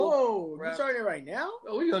We're starting it right now?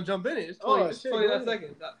 Oh, we're going to jump in it. It's 29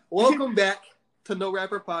 seconds. Welcome back to No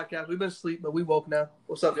Rapper Podcast. We've been asleep, but we woke now.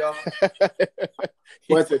 What's up, y'all?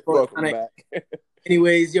 What's it? Welcome back.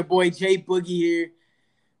 Anyways, your boy Jay Boogie here.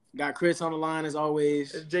 Got Chris on the line as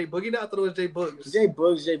always. It's Jay Boogie now? I thought it was Jay Bugs. Jay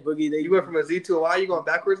Boogie. You went from a Z to a Y. You going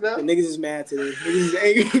backwards now? The niggas is mad today. Niggas is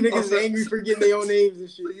angry. Niggas is angry for getting their own names and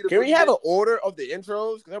shit. Can we have an order of the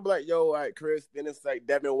intros? Because I'll be like, yo, all right, Chris. Then it's like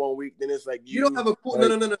Devin 1 week. Then it's like you. You don't have a cool,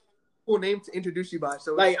 like, no. Cool name to introduce you by.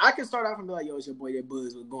 So like I can start off and be like, yo, it's your boy that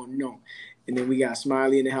Buzz was going no. And then we got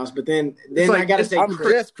Smiley in the house. But then like, I gotta say I'm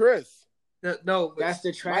just Chris. No, that's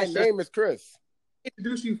the trash. My name is Chris.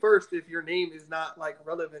 Introduce you first if your name is not like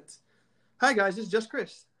relevant. Hi guys, it's just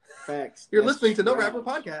Chris. Facts. You're listening to No Rapper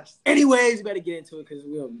Podcast. Anyways, we better get into it because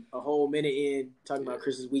we're a whole minute in talking about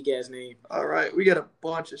Chris's weak ass name. All right, we got a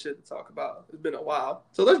bunch of shit to talk about. It's been a while,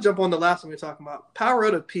 so let's jump on the last one we're talking about. Power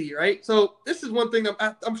of the P, right? So this is one thing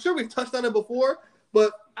I'm sure we've touched on it before,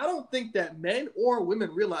 but I don't think that men or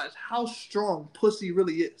women realize how strong pussy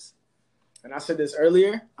really is. And I said this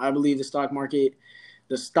earlier. I believe the stock market,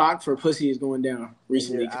 the stock for pussy is going down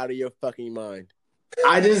recently. You're out of your fucking mind.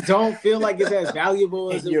 I just don't feel like it's as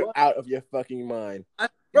valuable as it You're was. out of your fucking mind.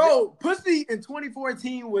 Bro, pussy in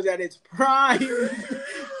 2014 was at its prime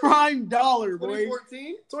dollar, boy.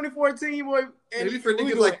 2014, boy. Maybe for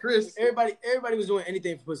niggas like Chris. Everybody was doing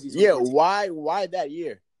anything for pussy. Yeah, why that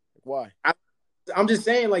year? Why? I'm just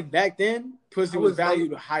saying, like, back then, pussy was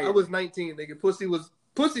valued higher. I was 19, nigga.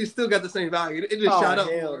 Pussy still got the same value. It just shot up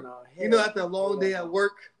more. No, you know, after a long day at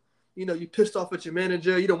work, you know, you pissed off at your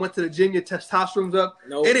manager. You done went to the gym. Your testosterone's up.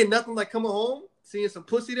 Nope. It ain't nothing like coming home, seeing some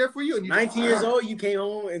pussy there for you. And you 19 years old, you came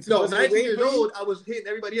home and 19 years old, I was hitting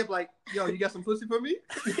everybody up like, yo, you got some pussy for me?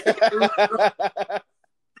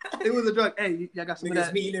 It was a drug. Hey, y'all got some niggas of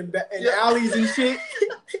that? meeting in the alleys and shit.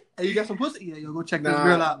 Hey, you got some pussy? Yeah, yo, go check this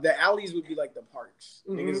girl out. The alleys would be like the parks.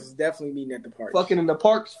 Mm-hmm. Niggas is definitely meeting at the parks. Fucking in the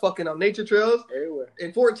parks, fucking on nature trails. Everywhere.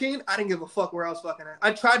 In 14, I didn't give a fuck where I was fucking at.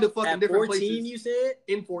 I tried to fuck in different 14, places. You said?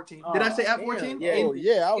 In 14. Did I say at 14?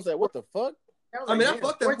 Yeah. I was like, what the fuck? I mean, I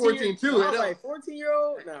fucked at 14 too. I was like,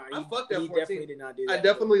 14-year-old? Nah, I fucked at 14. Definitely did not do that. I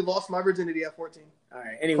definitely lost my virginity at 14. All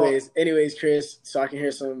right. Anyways, Chris, so I can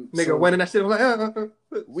hear some nigga went in that shit. I was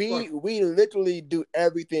like, we literally do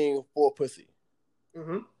everything for pussy.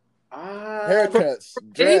 Mm-hmm. Haircuts,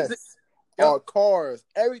 dress, our cars,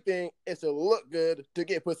 everything is to look good to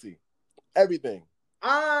get pussy. Everything.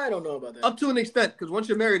 I don't know about that. Up to an extent, because once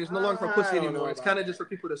you're married, it's no longer for pussy anymore. It's kind of just for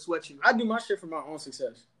people to sweat you. I do my shit for my own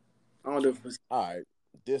success. I don't do it for pussy. All right,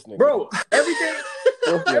 this nigga, bro. Everything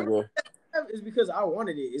nigga. is because I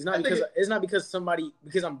wanted it. It's not because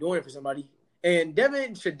I'm doing it for somebody. And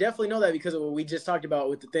Devin should definitely know that because of what we just talked about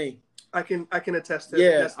with the thing. I can attest to it.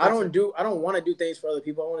 Yeah, I don't want to do things for other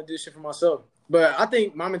people. I want to do shit for myself. But I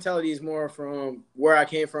think my mentality is more from where I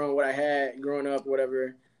came from, what I had growing up,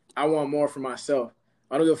 whatever. I want more for myself.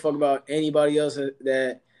 I don't give a fuck about anybody else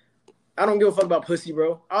I don't give a fuck about pussy,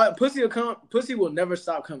 bro. Pussy will come. Pussy will never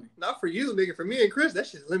stop coming. Not for you, nigga. For me and Chris, that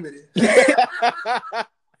shit's limited.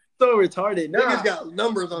 So retarded. Nah. Niggas got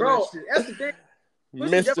numbers on bro, that shit. That's the thing.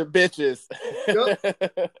 Mr. Bitches.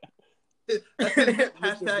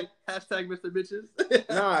 Hashtag Mr. Bitches.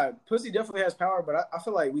 Nah, pussy definitely has power, but I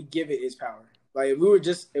feel like we give it its power. Like if we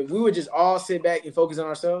would just all sit back and focus on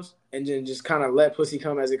ourselves and then just kind of let pussy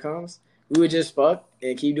come as it comes, we would just fuck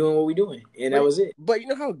and keep doing what we doing, and that was it. But you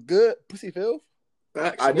know how good pussy feels?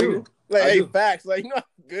 Facts, I do. Facts. Like, you know how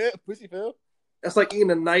good pussy feels? That's like eating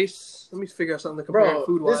a nice. Let me figure out something to compare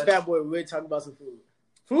food wise. This fat boy, we're talking about some food.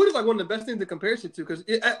 Food is like one of the best things to compare shit to because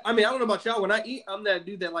I don't know about y'all. When I eat, I'm that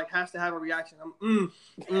dude that like has to have a reaction.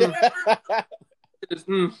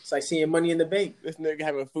 It's like seeing money in the bank. This nigga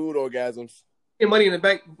having food orgasms. And money in the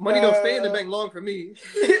bank. Money don't stay in the bank long for me.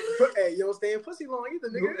 Hey, you don't stay in pussy long either,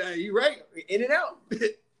 nigga. You right. In and out.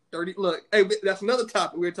 30. Look, hey, that's another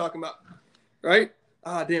topic we were talking about, right?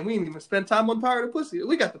 Ah, damn, we didn't even spend time on power of the pussy.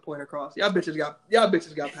 We got the point across. Y'all bitches got power.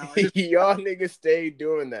 Y'all niggas stay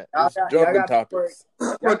doing that. Jumping topics.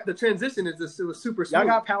 But the transition is it was super smooth. Y'all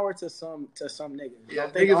got power to some niggas. Yeah,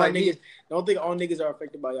 don't think all niggas are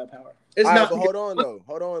affected by your power. It's not. But hold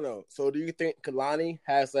on though. So do you think Kalani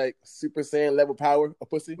has like Super Saiyan level power of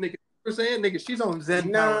pussy? Nigga, Super Saiyan, nigga, she's on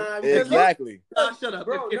Zen power. Exactly. Shut up.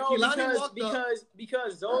 Bro,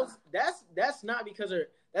 because those that's not because her.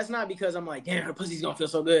 That's not because I'm like, damn, her pussy's gonna feel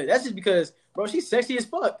so good. That's just because, bro, she's sexy as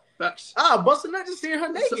fuck. Facts. Bust a nut just seeing her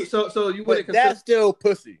naked. So you wouldn't consider that's still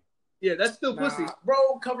pussy. Yeah, that's still pussy.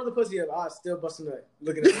 Bro, cover the pussy up. I'll still bust a nut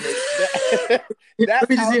looking at the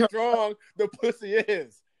That's how strong the pussy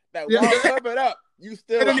is. That while covered up, you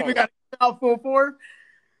still don't even got out full 4.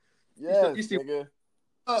 Yes, you see, nigga.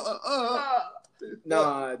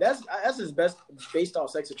 Nah, that's his best based off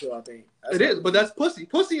sex appeal. I think it is, but that's pussy.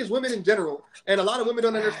 Pussy is women in general, and a lot of women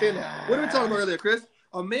don't understand that. What are we talking about earlier, Chris?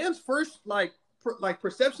 A man's first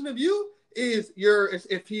perception of you is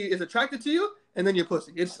if he is attracted to you, and then your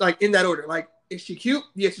pussy. It's like in that order. Like, is she cute?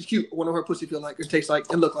 Yes, she's cute. What does her pussy feel like? It tastes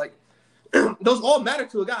like and look like. Those all matter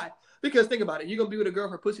to a guy. Because think about it, you gonna be with a girl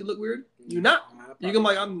if her pussy look weird? You're not. You gonna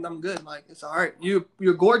be like, I'm good. Like, it's all right. You're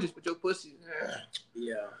gorgeous, but your pussy.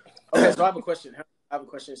 Yeah. Okay, so I have a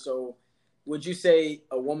question. So, would you say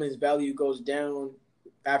a woman's value goes down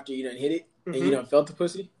after you done hit it and you done felt the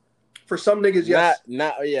pussy? For some niggas, yes.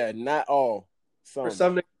 Not all. For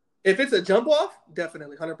some niggas, if it's a jump off,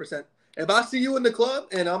 definitely 100%. If I see you in the club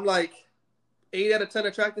and I'm like 8 out of 10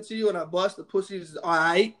 attracted to you and I bust, the pussy is all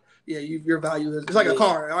right. Yeah, your value is. It's like a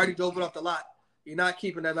car. I already drove it off the lot. You're not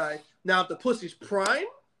keeping that eye. Now, if the pussy's prime,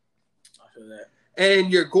 I feel that.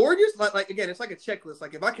 And you're gorgeous, like again, it's like a checklist.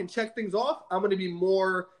 Like if I can check things off, I'm gonna be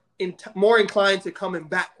more inclined to coming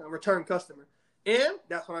back, a return customer. And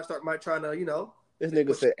that's when I start trying to, This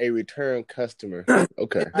nigga said a return customer.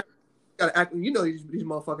 Okay. Gotta act. These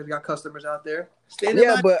motherfuckers got customers out there.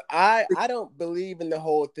 But I don't believe in the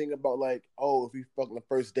whole thing about like, oh, if we fuck on the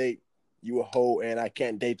first date, you a hoe and I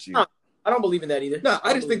can't date you. No, I don't believe in that either. No,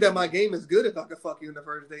 I just think that my game is good if I can fuck you in the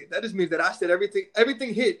first date. That just means that I said everything hit,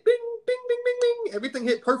 bing, bing, bing, bing, bing. Everything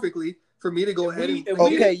hit perfectly for me to go ahead and...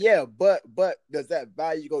 Okay, yeah, but does that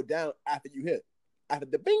value go down after you hit? After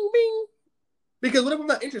the bing, bing? Because what if I'm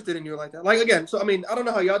not interested in you like that? Like, again, so, I mean, I don't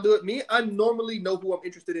know how y'all do it. Me, I normally know who I'm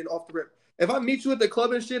interested in off the rip. If I meet you at the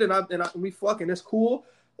club and shit and we fuck and it's cool,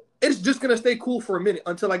 it's just going to stay cool for a minute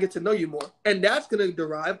until I get to know you more. And that's going to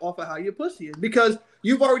derive off of how your pussy is. Because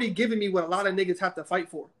you've already given me what a lot of niggas have to fight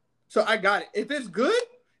for. So I got it. If it's good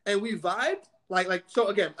and we vibed, so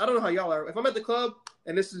again, I don't know how y'all are. If I'm at the club,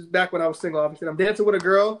 and this is back when I was single, obviously, I'm dancing with a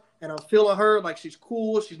girl, and I'm feeling her, like she's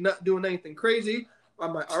cool, she's not doing anything crazy.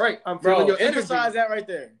 I'm like, all right, I'm feeling your energy. Emphasize that right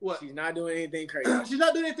there. What? She's not doing anything crazy. She's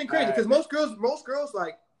not doing anything crazy, because most girls,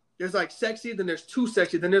 like, there's like sexy, then there's too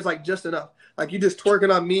sexy, then there's like just enough. Like you just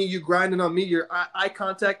twerking on me, you grinding on me, your eye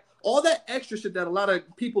contact, all that extra shit that a lot of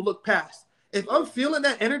people look past. If I'm feeling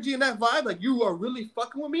that energy and that vibe, like you are really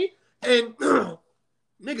fucking with me, and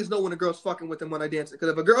niggas know when a girl's fucking with them when I dance. Because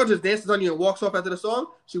if a girl just dances on you and walks off after the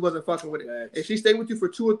song, she wasn't fucking with it. Right. If she stayed with you for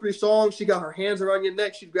 2 or 3 songs, she got her hands around your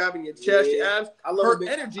neck, she's grabbing your chest, your abs. Her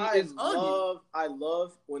energy is on you. I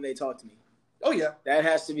love when they talk to me. Oh yeah, that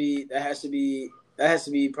has to be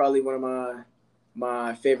probably one of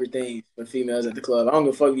my favorite things for females at the club. I don't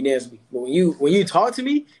give a fuck if you dance with me, but when you talk to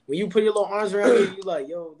me, when you put your little arms around me, you like,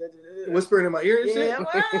 yo, whispering in my ear and shit.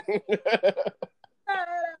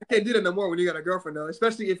 I can't do that no more when you got a girlfriend though.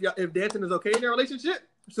 Especially if dancing is okay in your relationship.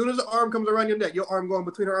 As soon as the arm comes around your neck, your arm going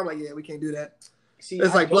between her arm, like, yeah, we can't do that. See,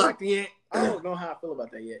 it's like blocked. Yeah. I don't know how I feel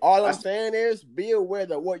about that yet. All I'm saying is, be aware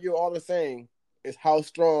that what you're all saying is how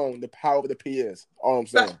strong the power of the P is. All I'm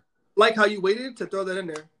saying. Like how you waited to throw that in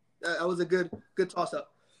there. That was a good toss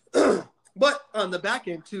up. But on the back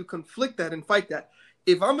end, to conflict that and fight that,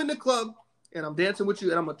 if I'm in the club and I'm dancing with you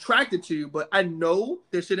and I'm attracted to you, but I know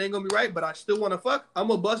this shit ain't gonna be right, but I still want to fuck, I'm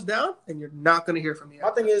gonna bust down and you're not gonna hear from me. My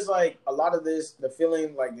thing is, like, a lot of this, the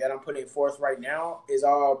feeling like that I'm putting forth right now is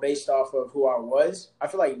all based off of who I was. I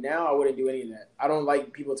feel like now I wouldn't do any of that. I don't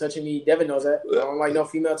like people touching me. Devin knows that. I don't like no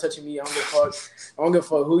female touching me. I don't give a fuck. I don't give a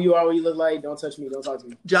fuck who you are, what you look like. Don't touch me. Don't talk to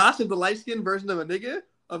me. Josh is the light-skinned version of a nigga,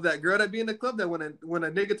 of that girl that be in the club, that when a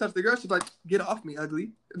nigga touch the girl, she's like, get off me,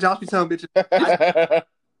 ugly. Josh be telling bitches.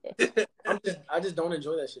 I just don't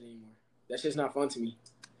enjoy that shit anymore. That shit's not fun to me.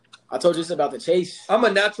 I told you this about the chase. I'm a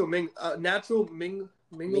natural mingler.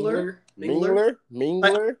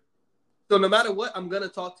 Mingler. So no matter what, I'm gonna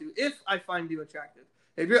talk to you if I find you attractive.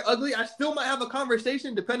 If you're ugly, I still might have a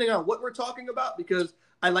conversation depending on what we're talking about because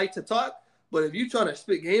I like to talk. But if you trying to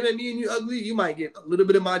spit game at me and you ugly, you might get a little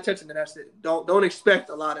bit of my attention and that's it. Don't expect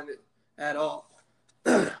a lot of it at all.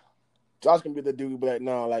 Josh can be the dude who be like,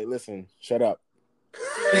 no, like, listen, shut up.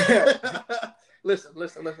 listen.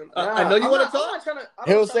 I know you want to talk.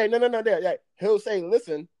 He'll say, no. Yeah. He'll say,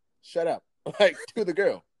 listen, shut up, like to the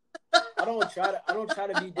girl. I don't try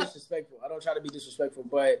to be disrespectful.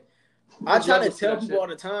 But I try to tell people all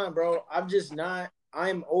the time, bro.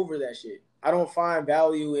 I'm over that shit. I don't find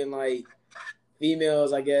value in like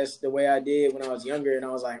females, I guess, the way I did when I was younger, and I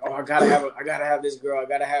was like, oh, I gotta have this girl, I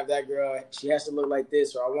gotta have that girl. She has to look like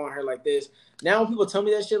this, or I want her like this. Now when people tell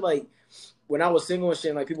me that shit, like when I was single and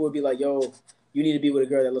shit, like people would be like, yo, you need to be with a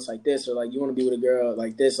girl that looks like this, or like you want to be with a girl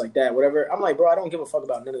like this, like that, whatever. I'm like, bro, I don't give a fuck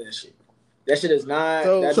about none of that shit. That shit is not.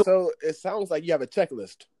 So it sounds like you have a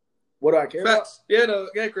checklist. What do I care Facts. Yeah, no,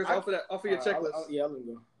 yeah, Chris, offer your checklist. I'll let him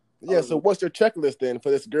go. Yeah, so what's your checklist then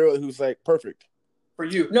for this girl who's like perfect? For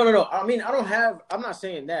you. No. I mean, I'm not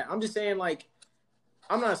saying that. I'm just saying like,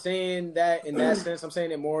 I'm not saying that in that sense. I'm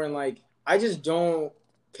saying it more in like, I just don't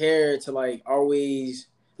care to like always,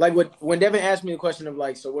 like when Devin asked me the question of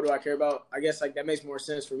like, so what do I care about? I guess like that makes more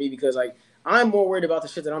sense for me because like, I'm more worried about the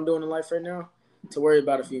shit that I'm doing in life right now to worry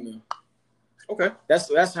about a female. Okay.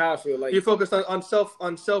 That's how I feel. Like you're focused on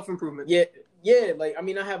self improvement. Yeah. Like I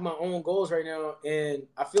mean, I have my own goals right now, and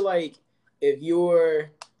I feel like if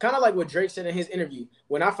you're kind of like what Drake said in his interview,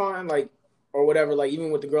 when I find like or whatever, like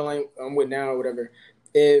even with the girl I'm with now or whatever,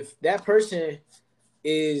 if that person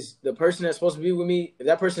is the person that's supposed to be with me, if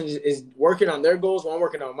that person is working on their goals while I'm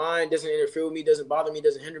working on mine, doesn't interfere with me, doesn't bother me,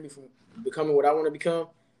 doesn't hinder me from becoming what I want to become,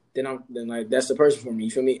 then like that's the person for me.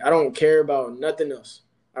 You feel me? I don't care about nothing else.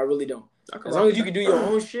 I really don't. As long as you can do your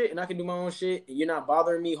own shit and I can do my own shit, and you're not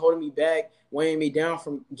bothering me, holding me back, weighing me down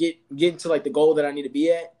from getting to like the goal that I need to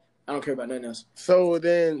be at, I don't care about nothing else. So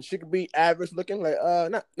then she could be average looking, like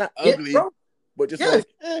not ugly, but just like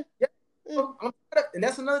And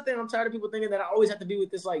that's another thing. I'm tired of people thinking that I always have to be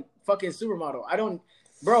with this like fucking supermodel. I don't,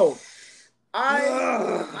 bro.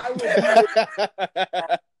 I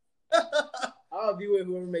I'll be with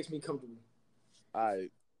whoever makes me comfortable.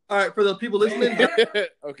 All right, for the people listening,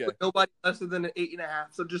 okay. Nobody less than an 8.5.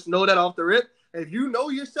 So just know that off the rip. If you know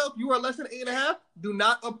yourself, you are less than 8.5. Do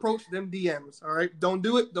not approach them DMs. All right, don't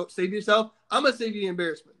do it. Don't save yourself. I'm gonna save you the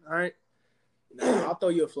embarrassment. All right. Nah, I'll throw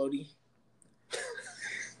you a floaty.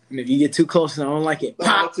 And if you get too close and I don't like it,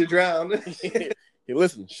 pop to drown. Hey,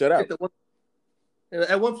 listen, shut up.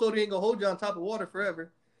 That one floaty ain't gonna hold you on top of water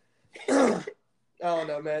forever. I don't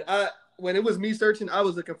know, man. When it was me searching, I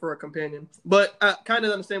was looking for a companion. But kind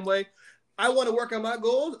of in the same way, I want to work on my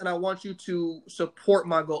goals, and I want you to support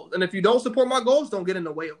my goals. And if you don't support my goals, don't get in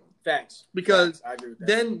the way of them. Facts. Because I agree with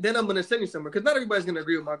that. then I'm going to send you somewhere. Because not everybody's going to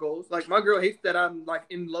agree with my goals. Like, my girl hates that I'm, like,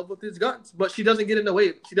 in love with his guns. But she doesn't get in the way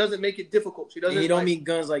of it. She doesn't make it difficult. She doesn't. And you don't mean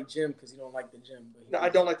guns like gym because you don't like the gym. No, I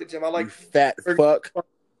don't like the gym. I like fat fuck.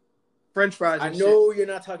 French fries and shit. I know you're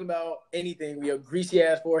not talking about anything with your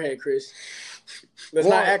greasy-ass forehead, Chris. Let's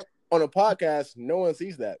not act. On a podcast, no one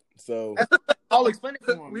sees that. So I'll explain it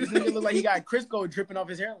for him. This nigga look like he got Crisco dripping off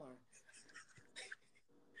his hairline.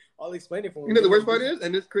 I'll explain it for him. You know the worst part is,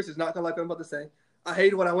 and this Chris is not gonna like what I'm about to say. I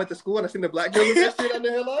hated when I went to school and I seen the black girl with that shit on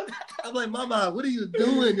the hairline. I'm like, Mama, what are you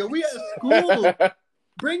doing? Yo, we at school.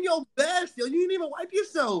 Bring your best. Yo, you didn't even wipe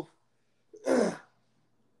yourself.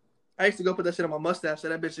 I used to go put that shit on my mustache so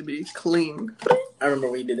that bitch should be clean. I remember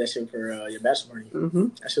when you did that shit for your bachelor party. Mm-hmm.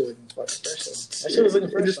 That shit was looking fucking fresh. That shit was looking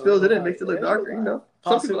fresh. It just fills it in, makes it look darker, you know?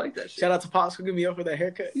 Some people like that shit. Shout out to Pops for giving me up for that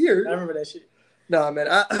haircut. Yeah. I remember that shit. Nah, man.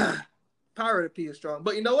 Power of the P is strong.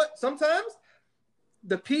 But you know what? Sometimes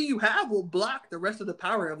the P you have will block the rest of the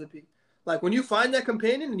power of the P. Like, when you find that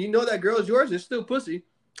companion and you know that girl is yours, it's still pussy.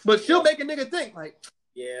 But she'll make a nigga think, like,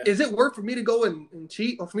 is it worth for me to go and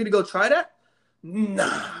cheat or for me to go try that? Nah.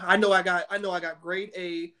 I know I got grade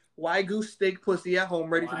A Wagyu steak pussy at home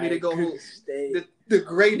ready for me to go home. The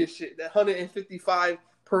greatest shit. That 155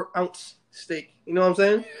 per ounce steak. You know what I'm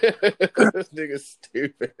saying? This nigga's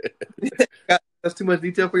stupid. That's too much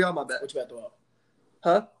detail for y'all. My bad. What you about to throw up?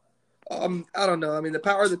 Huh? I don't know. I mean, the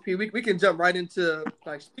power of the P. We can jump right into,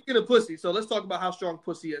 like, speaking of pussy. So let's talk about how strong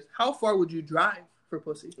pussy is. How far would you drive for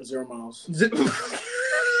pussy? 0 miles.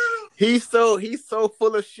 He's so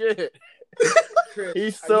full of shit. Chris,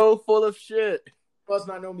 He's so full of shit. Must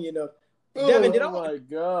not know me enough. Oh, Devin, my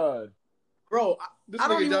God. Bro, I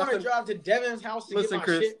don't even want to drive to Devin's house to get my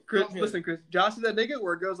shit. Listen, Chris. Josh is that nigga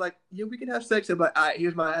where a girl's like, yeah, we can have sex. I'm like, all right,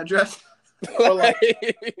 here's my address. or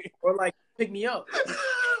like, pick me up.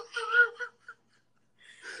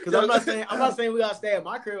 Because I'm not saying we gotta stay at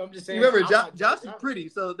my crib. I'm just saying. Remember, Josh is pretty,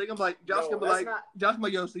 so they gonna be like, Josh gonna be like, Josh, my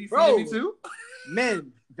yo, so you feeding me too?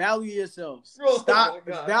 Men, value yourselves. Bro, Stop,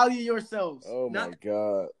 value yourselves. Oh my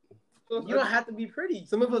God. You don't have to be pretty.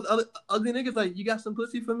 Some of us other ugly niggas like, you got some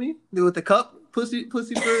pussy for me? Do with the cup, pussy for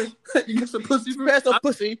you got some pussy for me?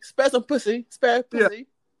 Spare some pussy. Yeah.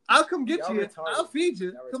 I'll come get you. Retarded. I'll feed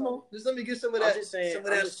you. Come on, just let me get some of that. Some of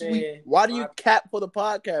that sweet. Why do you cap for the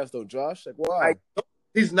podcast though, Josh? Like, why?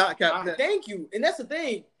 He's not capping. Thank you, and that's the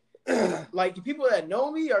thing. Like, the people that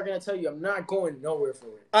know me are gonna tell you I'm not going nowhere for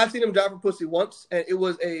it. I've seen him drive for pussy once, and it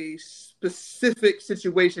was a specific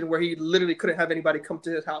situation where he literally couldn't have anybody come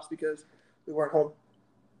to his house because we weren't home.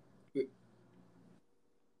 It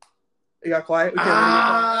got quiet. It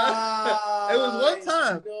was one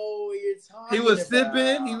time. He was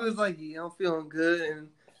sipping. He was like, "Yeah, I'm feeling good,"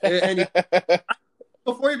 and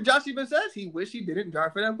before Josh even says he wished he didn't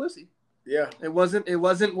drive for that pussy. Yeah. It wasn't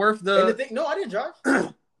worth And the the. thing, no, I didn't drive.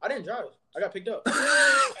 I didn't drive. I got picked up.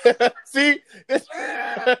 See, this,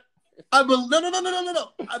 No. I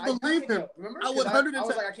believe him. Remember? I 'Cause 110. I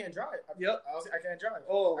was like, I can't drive. Yep. I was like, I can't drive.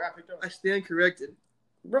 Oh, I got picked up. I stand corrected.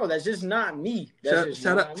 Bro, that's just not me. That's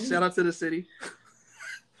Shout out to the city.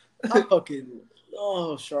 I fucking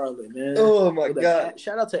Charlotte, man. Oh my god!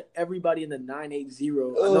 Shout out to everybody in the 980. I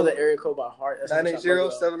know the area code by heart.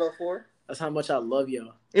 980-704. That's how much I love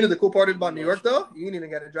y'all. You know the cool part about New York though? You ain't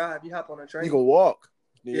even got to drive. You hop on a train. you can walk.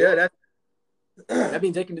 Yeah, That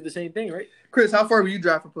means they can do the same thing, right? Chris, how far will you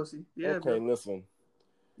drive for pussy? Yeah, okay, bro. listen.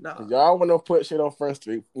 Nah. Y'all want to put shit on Front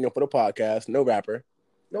Street, for the podcast. No rapper.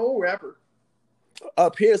 No rapper.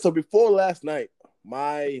 Up here, so before last night,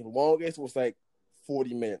 my longest was like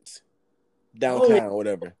 40 minutes downtown or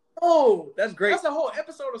whatever. Oh, that's great. That's a whole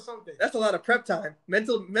episode or something. That's a lot of prep time.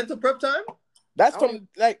 Mental prep time. That's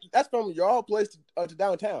from your place to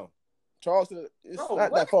downtown. Charleston, it's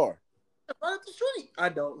not that far. Right up the street. I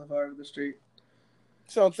don't live right up the street.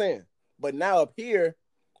 That's what I'm saying. But now up here,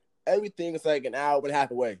 everything is like an hour and a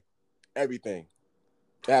half away. Everything.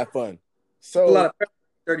 To have fun. So A lot of prep.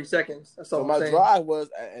 30 seconds. That's all so I'm my saying. drive was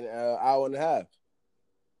an hour and a half.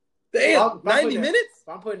 Damn, If I'm 90 minutes? If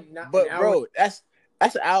I'm putting But bro, that's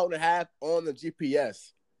an hour and a half on the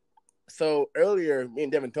GPS. So earlier, me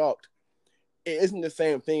and Devin talked. It isn't the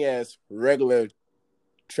same thing as regular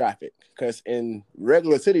traffic, because in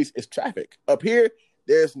regular cities, it's traffic. Up here,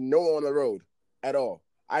 there's no one on the road at all.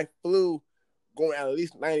 I flew going at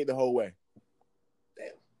least 90 the whole way.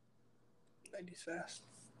 Damn. 90's fast.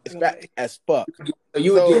 It's fast as fuck.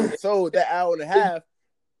 So that hour and a half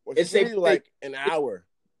was It's really like an hour.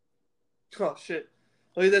 Oh, shit.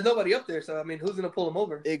 Well, there's nobody up there, so, I mean, who's going to pull them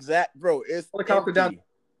over? Exact, bro. It's Helicopter down.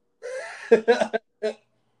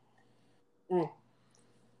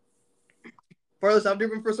 Farthest I've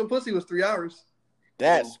driven for some pussy was 3 hours.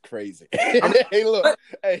 That's crazy. Hey, look.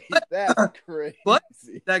 Hey, that's crazy. But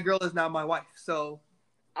that girl is now my wife, so.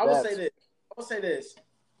 I will say this.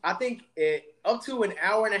 I think up to an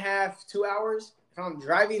hour and a half, 2 hours, if I'm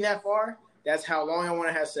driving that far, that's how long I want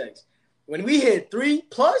to have sex. When we hit 3+,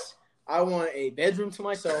 I want a bedroom to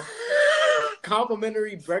myself,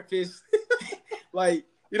 complimentary breakfast. Like,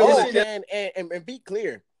 and be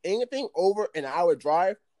clear. Anything over an hour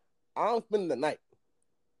drive, I don't spend the night.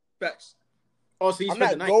 Facts. Oh, so you I'm spent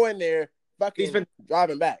not the night? going there fucking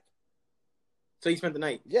driving back. So you spent the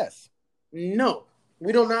night? Yes. No.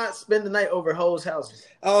 We do not spend the night over hoes' houses.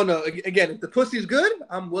 Oh, no. Again, if the pussy's good,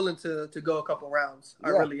 I'm willing to go a couple rounds. I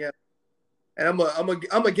really am. And I'm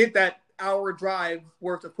gonna get that hour drive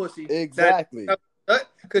worth of pussy. Exactly.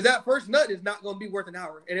 Because that first nut is not going to be worth an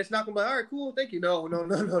hour. And it's not going to be, all right, cool, thank you. No.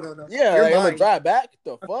 Yeah, like, I'm going to drive back.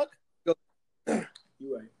 The fuck?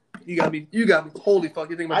 You right. You got me totally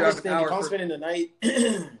fucked. You think I'm driving an hour? If I'm spending the night,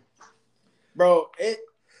 bro, it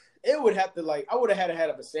would have to, like, I would have had to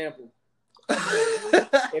have a sample.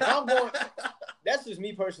 If I'm going, that's just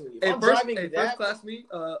me personally. If I'm driving first class me,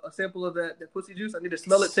 a sample of that pussy juice. I need to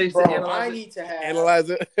smell it, taste bro, it, analyze it. need to have analyze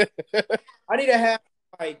it. I need to have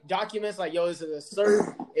like documents like, yo, this is a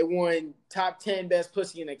cert. It won top 10 best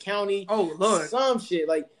pussy in the county. Oh Lord, some shit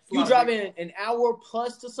like you driving an hour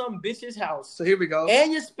plus to some bitch's house. So here we go.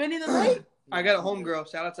 And you're spending the night. I got a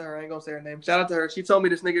homegirl. Shout out to her. I ain't gonna say her name. Shout out to her. She told me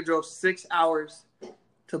this nigga drove 6 hours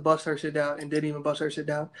to bust her shit down and didn't even bust her shit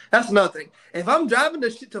down. That's nothing. If I'm driving the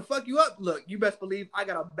shit to fuck you up, look, you best believe I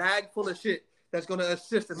got a bag full of shit that's gonna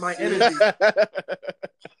assist in my energy.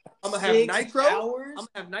 I'm gonna have nitro. I'm gonna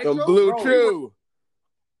have nitro. The blue chew.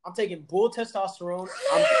 I'm taking bull testosterone.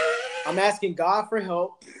 I'm asking God for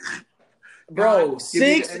help. Bro,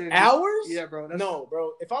 6 hours? Yeah, bro. No,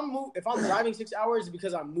 bro. If I'm driving 6 hours, it's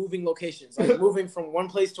because I'm moving locations. Like moving from one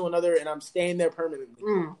place to another and I'm staying there permanently.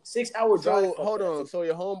 6 hour drive. So hold on. So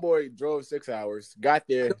your homeboy drove 6 hours, got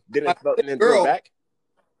there, didn't and then drove back?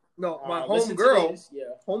 No, my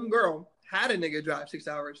homegirl had a nigga drive 6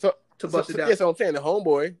 hours to bust it down. Yeah, so I'm saying the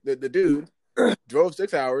homeboy, the dude, drove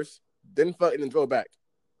 6 hours, didn't fuck and then drove back.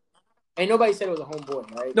 Ain't nobody said it was a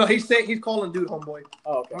homeboy, right? No, he's calling dude homeboy.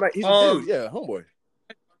 Oh, okay. Right, he's a dude, yeah, homeboy.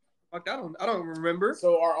 Fuck, I don't remember.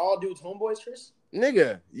 So are all dudes homeboys, Chris?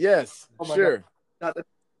 Nigga, yes, sure.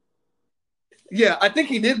 Yeah, I think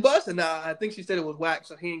he did bust, and I think she said it was whack,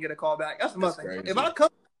 so he didn't get a call back. That's my thing. Crazy. If I come,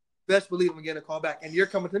 best believe I'm getting a call back, and you're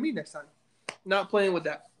coming to me next time. Not playing with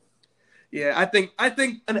that. Yeah, I think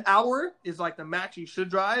an hour is like the max you should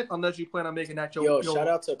drive, unless you plan on making that your. Yo, shout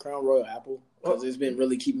out to Crown Royal Apple because it's been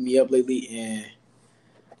really keeping me up lately, and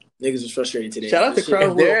niggas was frustrated today. Shout out to Crown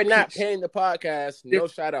Royal. If they're not paying the podcast, no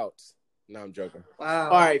shout outs. No, I'm joking.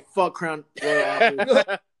 Wow. All right, fuck Crown Royal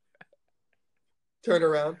Apple. Turn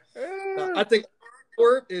around. I think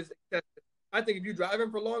hour is excessive. I think if you're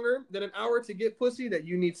driving for longer than an hour to get pussy, that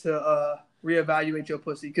you need to reevaluate your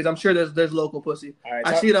pussy, because I'm sure there's local pussy. All right,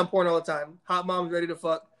 I see it on porn all the time. Hot moms ready to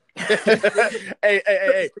fuck.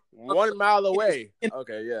 hey, 1 mile away.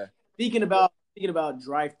 Okay, yeah. Speaking about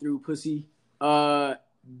drive-through pussy,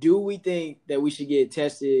 do we think that we should get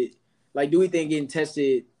tested? Like, do we think getting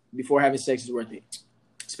tested before having sex is worth it?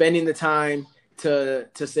 Spending the time to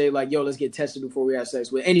say like, yo, let's get tested before we have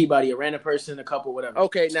sex with anybody, a random person, a couple, whatever.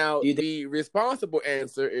 Okay, now the responsible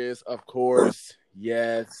answer is, of course,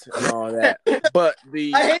 yes, and all that. But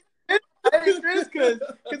I hate Chris because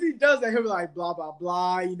he does that. He'll be like, blah, blah,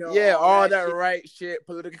 blah, you know. yeah, all that shit. Right shit,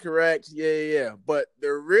 politically correct, yeah. But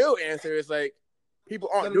the real answer is like, people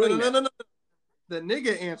aren't doing that. No. The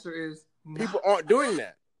nigga answer is people aren't doing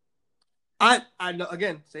that. I know,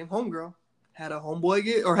 again, same homegirl. Had a homeboy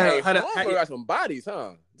get, or had got some bodies,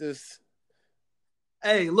 huh? Just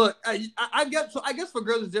hey, look, I guess for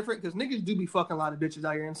girls it's different because niggas do be fucking a lot of bitches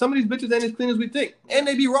out here, and some of these bitches ain't as clean as we think, and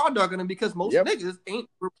they be raw dogging them because most niggas ain't.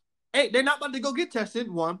 Hey, they're not about to go get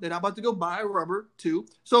tested. 1, they're not about to go buy a rubber. 2,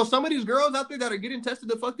 so some of these girls out there that are getting tested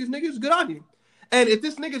to fuck these niggas, good on you. And if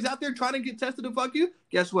this nigga's out there trying to get tested to fuck you,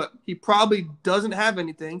 guess what? He probably doesn't have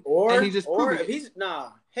anything, and he just if he's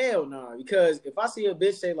hell no. Because if I see a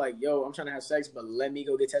bitch say like, "Yo, I'm trying to have sex, but let me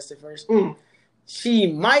go get tested first,"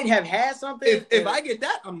 she might have had something. If I get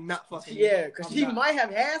that, I'm not fucking. Yeah, because she might have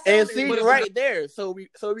had something. And see right there, so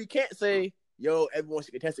we can't say, "Yo, everyone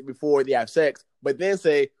should get tested before they have sex," but then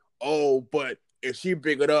say, "Oh, but if she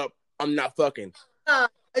bring it up, I'm not fucking."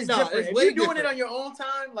 It's different. If you're doing it on your own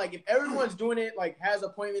time, like if everyone's doing it, like has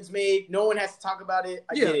appointments made, no one has to talk about it.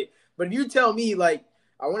 I get it. But if you tell me like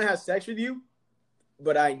I want to have sex with you,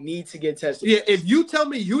 but I need to get tested. Yeah, if you tell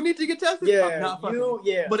me you need to get tested, I'm not fucking.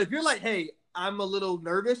 Yeah. But if you're like, hey, I'm a little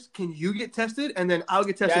nervous, can you get tested? And then I'll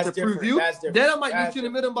get tested to prove you. Then I might meet you in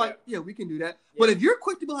the middle and be like, yeah, we can do that. Yeah. But if you're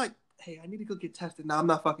quick to be like, hey, I need to go get tested. No, I'm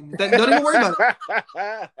not fucking. Don't even worry about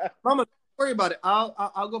it. Mama, don't worry about it.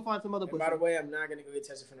 I'll go find some other place. By the way, I'm not gonna go get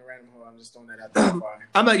tested from a random hoe. I'm just throwing that out there.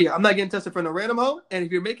 I'm not getting tested from a random hoe. And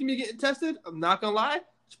if you're making me get tested, I'm not gonna lie,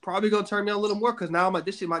 it's probably gonna turn me on a little more because now I'm like,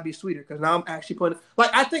 this shit might be sweeter because now I'm actually putting like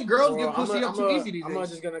I think girls get pussy up too easy these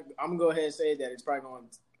days. I'm gonna go ahead and say that it's probably gonna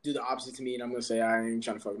do the opposite to me, and I'm gonna say I ain't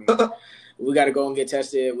trying to fuck them. We gotta go and get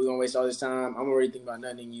tested. We're gonna waste all this time. I'm already thinking about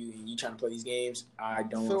nothing, and you trying to play these games. I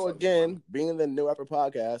don't. So again, being the No Rapper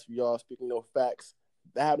podcast, we all speaking no facts.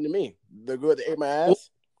 That happened to me. The girl that ate my ass,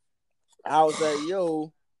 I was like,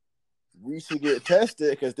 yo, we should get tested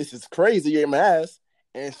because this is crazy. You ate my ass.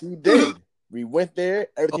 And she did. We went there.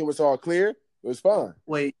 Everything was all clear. It was fine.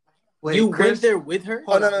 Wait. You went there with her?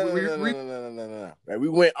 Oh, no. Like, we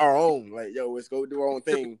went our own. Like, yo, let's go do our own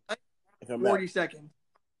thing. 40 seconds.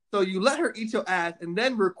 So you let her eat your ass and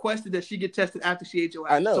then requested that she get tested after she ate your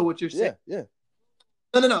ass. I know. So what you're saying? Yeah.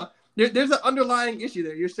 No. There's an underlying issue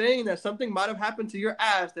there. You're saying that something might have happened to your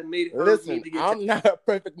ass that made her need to get tested. I'm not a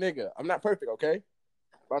perfect nigga. I'm not perfect, okay?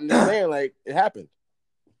 But I'm just saying, like, it happened.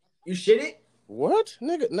 You shit it? What?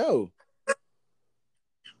 Nigga, no.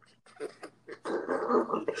 This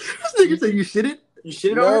nigga said you shit it? You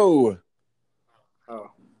shit it on her? No.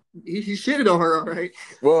 Oh. He shitted on her, all right.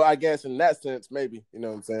 Well, I guess in that sense, maybe. You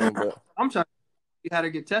know what I'm saying? But I'm trying to you had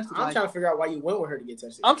her get tested. I'm trying to figure out why you went with her to get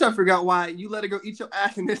tested. I'm trying to figure out why you let her go eat your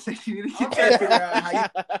ass and then say she needed to get tested. I'm trying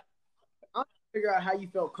to figure out how you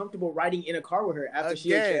felt comfortable riding in a car with her after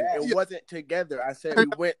she ate your ass. It wasn't together. I said we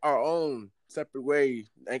went our own separate way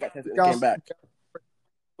and got tested and came back.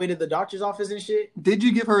 Went to the doctor's office and shit? Did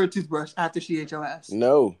you give her a toothbrush after she ate your ass?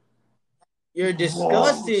 No. You're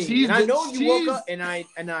disgusting. I know you woke up and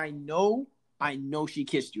I know she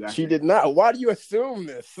kissed you. She did not. Why do you assume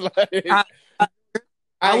this? Like,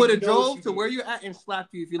 I would have drove to where you're at and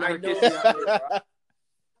slapped you if you let her kiss you out there, bro.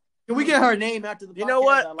 Can we get her name after the podcast? You know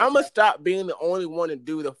what? I'm going to stop being the only one to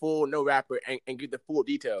do the full No Rapper and get the full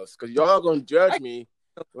details. Because y'all going to judge me.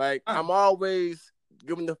 Like, I'm always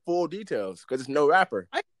giving the full details because it's No Rapper.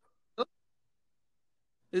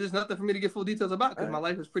 There's just nothing for me to get full details about because my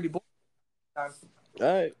life is pretty boring. All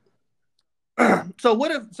right. So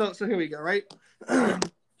what if so here we go, right?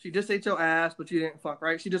 She just ate your ass, but you didn't fuck,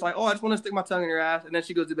 right? She just like, oh, I just want to stick my tongue in your ass, and then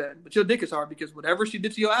she goes to bed. But your dick is hard because whatever she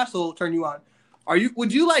did to your asshole will turn you on.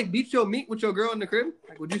 Would you like beat your meat with your girl in the crib?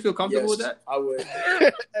 Like, would you feel comfortable with that? I would.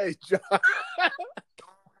 Hey, John.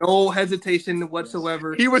 No hesitation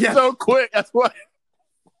whatsoever. He was so quick. That's what.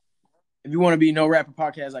 If you want to be No Rapper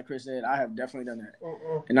podcast, like Chris said, I have definitely done that,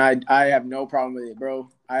 and I have no problem with it, bro.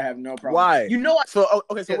 I have no problem. Why? You know. So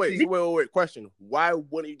wait. Question: why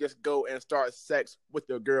wouldn't you just go and start sex with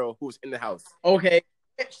the girl who's in the house? Okay,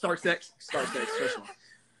 start sex. First one.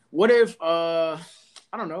 What if I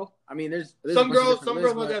don't know. I mean, there's some a bunch of girls different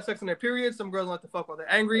lists, want to but have sex in their periods. Some girls like to fuck while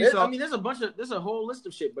they're angry. there- So I mean, there's a whole list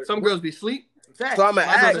of shit. But some girls be sleep. facts. So I'm gonna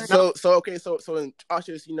That's what ask. saying. So in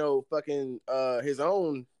Josh's, fucking his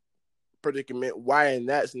own predicament, why in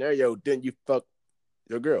that scenario didn't you fuck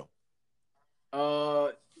your girl?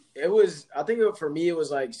 It was. I think for me, it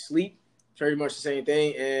was like sleep, pretty much the same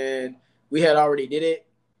thing. And we had already did it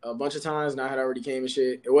a bunch of times, and I had already came and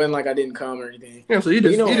shit. It wasn't like I didn't come or anything. Yeah, so you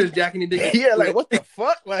just jacking your dick. Yeah, like what the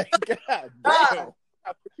fuck? Like, god damn.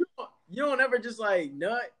 You don't ever just like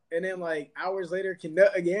nut and then like hours later can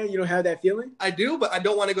nut again. You don't have that feeling. I do, but I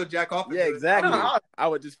don't want to go jack off. Yeah, exactly. No, I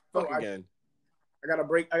would just fuck again. I gotta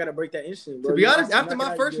break that instant, bro. To be honest, after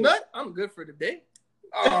my first nut, I'm good for the day.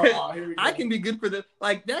 Oh, here we go. I can be good for that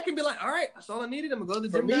can be like, all right, that's all I needed. I'm gonna go to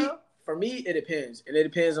the gym now. For me, it depends, and it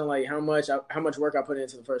depends on like how much work I put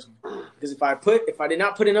into the first one. Because if I did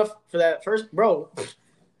not put enough for that first, bro,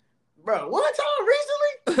 one time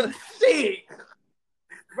recently, shit,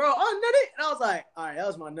 bro, I nutted, and I was like, all right, that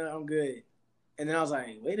was my nut, I'm good. And then I was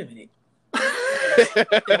like, wait a minute.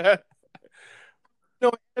 When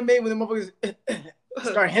the motherfuckers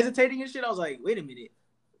start hesitating and shit, I was like, wait a minute.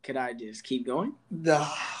 Could I just keep going? Nah.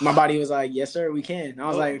 My body was like, yes, sir, we can. And I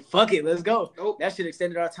was like, fuck it, let's go. Nope. That shit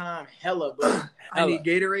extended our time hella, bro. I need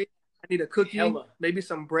Gatorade. I need a cookie. Hella. Maybe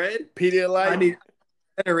some bread. Pedialyte. I need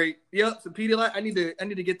Gatorade. Yep, some Pedialyte. I need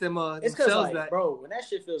to get them it's because cells like, back. bro, when that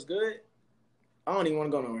shit feels good, I don't even want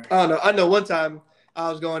to go nowhere. I don't know. I know one time I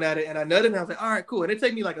was going at it and I nutted and I was like, all right, cool. And it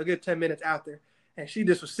took me like a good 10 minutes after. And she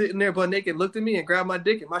just was sitting there butt naked, looked at me and grabbed my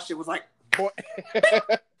dick, and my shit was like,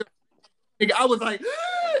 I was like,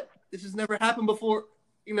 this has never happened before.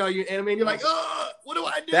 You anime, and you're like, what do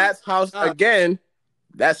I do? That's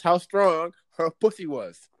how strong her pussy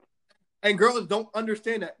was. And girls don't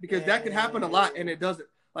understand that because that could happen a lot and it doesn't.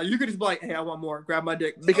 Like you could just be like, hey, I want more, grab my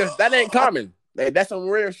dick. Because that ain't common. Like, that's some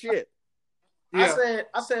rare shit. Yeah.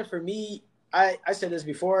 I said for me, I said this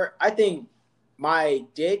before, I think my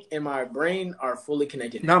dick and my brain are fully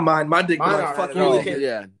connected. Not mine. My dick Mine like, are fuck not you. at all.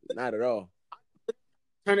 Yeah, not at all.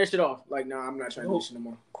 Turn that shit off. Like, nah, I'm not trying to do this shit no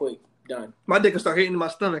more. Quick, done. My dick will start hitting my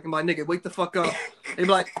stomach and my nigga, wake the fuck up. They be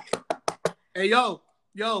like, hey, yo,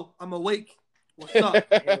 I'm awake. What's up?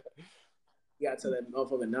 You gotta tell that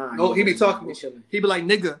motherfucker nah. Oh, he be talking. He be like,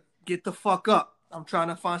 nigga, get the fuck up. I'm trying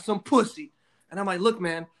to find some pussy. And I'm like, look,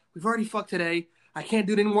 man, we've already fucked today. I can't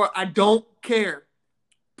do it anymore. I don't care.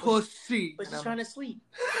 Pussy. But she's trying to sleep.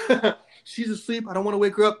 She's asleep. I don't want to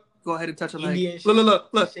wake her up. Go ahead and touch her leg.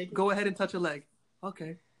 Look. Go ahead and touch her leg.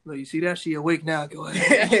 Okay. Look, you see that? She awake now. Go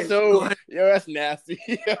ahead. Yo, that's nasty.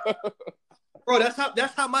 Bro,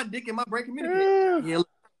 that's how my dick and my brain communicate. Yeah.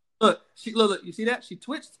 Look. You see that? She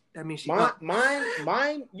twitched. That means she.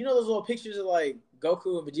 Mine. You know those little pictures of like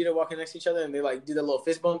Goku and Vegeta walking next to each other and they like do that little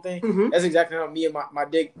fist bump thing. Mm-hmm. That's exactly how me and my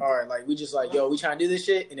dick are. Like we just like, yo, we trying to do this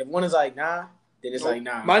shit, and if one is like, nah. Then it's like,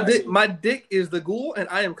 nah. My dick is the ghoul, and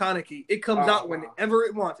I am Kaneki. It comes out whenever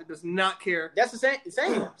it wants. It does not care. That's the same.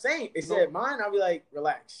 Except mine, I'll be like,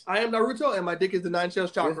 relax. I am Naruto, and my dick is the 9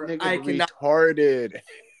 shells chakra. I cannot. Retarded.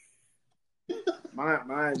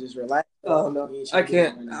 Mine just relax. Oh no, I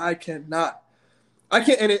can't. I cannot. I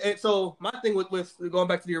can't. And so my thing with going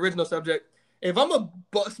back to the original subject, if I'm a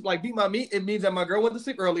bust like beat my meat, it means that my girl went to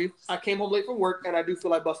sleep early. I came home late from work, and I do feel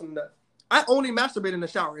like busting the nut. I only masturbate in the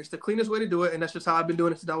shower. It's the cleanest way to do it, and that's just how I've been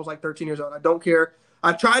doing it since I was like 13 years old. I don't care.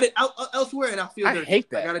 I've tried it elsewhere, and I feel dirty. I hate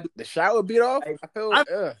that. I gotta do the shower beat off. I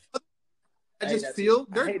just feel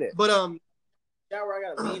dirty. Hate it. But shower, I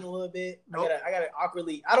gotta lean a little bit. Nope. I gotta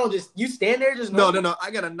awkwardly. I don't just you stand there just. No. I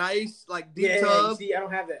got a nice like deep tub. See, I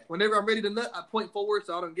don't have that. Whenever I'm ready to nut, I point forward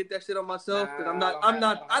so I don't get that shit on myself because I'm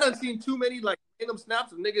not. I done seen too many like random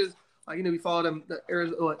snaps of niggas. Like, we follow them, the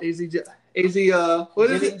AZ Jennings.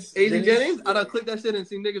 I done click that shit and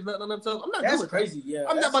see niggas nutting on themselves. I'm not doing crazy. Yeah,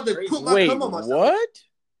 I'm not about to put my cum on myself. What?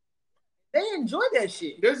 They enjoy that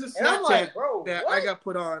shit. There's a Snapchat like, bro, that I got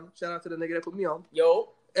put on. Shout out to the nigga that put me on.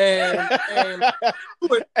 Yo. And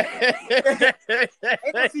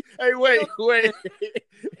hey, wait.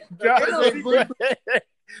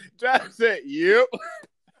 Josh said, yep.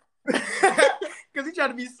 Because he trying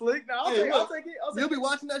to be slick. No, I'll take it. You'll be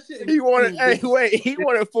watching that shit. He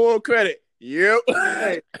wanted full credit. Yep.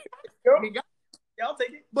 Hey, I'll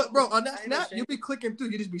take it. But bro, on that snap, you be clicking through.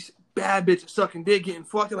 You just be bad bitch sucking dick, getting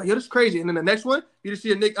fucked. You're like, yo, this is crazy. And then the next one, you just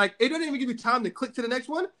see a nigga. Like, it doesn't even give you time to click to the next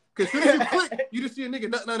one. Because as soon as you click, you just see a nigga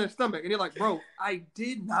nutting on his stomach. And you're like, bro, I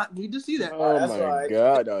did not need to see that. Oh my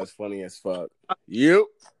God, that was funny as fuck. Yep.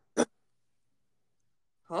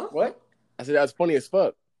 Huh? What? I said that was funny as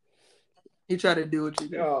fuck. He tried to do what you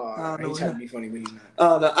do. Oh, he tried to be funny, but he's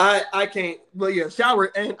not. No, I can't. But yeah,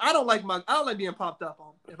 shower, and I don't like being popped up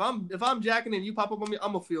on. If I'm jacking and you pop up on me,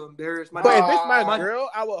 I'm gonna feel embarrassed. But if it's my girl,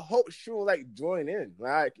 I would hope she will like join in.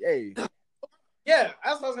 Like, hey, yeah,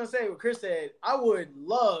 that's what I was gonna say. What Chris said, I would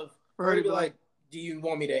love for her to be like, "Do you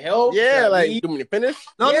want me to help? Yeah, like, you want me to finish?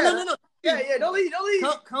 No. Yeah, don't leave.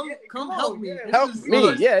 Come help me. Yeah. Help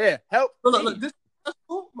me. Yeah, help. Look, this.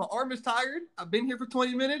 My arm is tired. I've been here for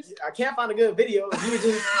 20 minutes. I can't find a good video. You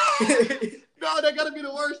just no, that gotta be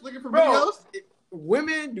the worst. Looking for videos.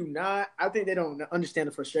 Women do not. I think they don't understand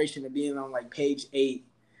the frustration of being on like page 8.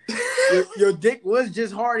 your dick was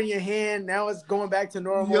just hard in your hand. Now it's going back to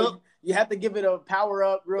normal. Yep. You have to give it a power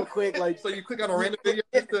up real quick. Like so, you click on a random video.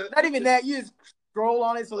 Not even that. You just scroll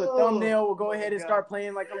on it so the thumbnail will go ahead and start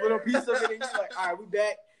playing like a little piece of it, and you're like, all right, we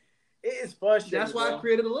back. It is frustrating. That's why I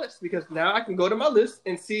created a list, because now I can go to my list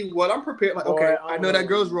and see what I'm prepared. Like, okay, I know that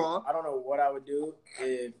girl's raw. I don't know what I would do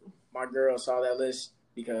if my girl saw that list,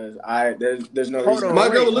 because there's no reason. My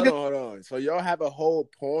girl would look at. Hold on. So y'all have a whole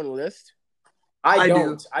porn list? I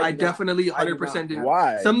don't. I definitely 100% do.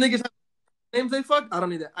 Why? Some niggas have names they fuck. I don't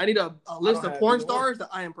need that. I need a list of porn stars that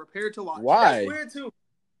I am prepared to watch. Why? That's weird too.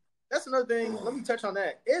 That's another thing. Let me touch on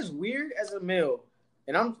that. It's weird as a male.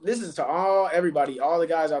 And this is to everybody, all the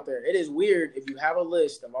guys out there. It is weird if you have a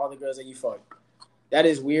list of all the girls that you fuck. That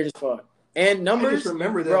is weird as fuck. And numbers,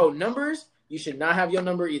 remember that. Bro, numbers, you should not have your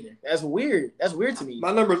number either. That's weird. That's weird to me.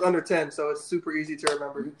 My number's under 10, so it's super easy to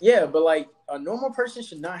remember. Yeah, but like a normal person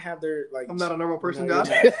should not have their like. I'm not a normal person, guys.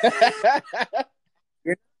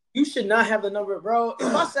 You should not have the number, bro.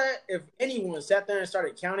 If anyone sat there and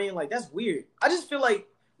started counting, like that's weird. I just feel like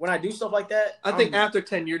when I do stuff like that, I think after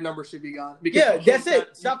 10, your number should be gone. Yeah, that's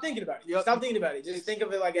it. Stop thinking about it. Yep. Stop thinking about it. Just think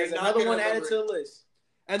of it like as another one added to the list.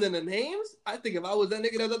 And then the names, I think if I was that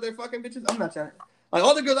nigga that was out there fucking bitches, I'm not trying. Like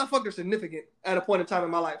all the girls I fucked are significant at a point in time in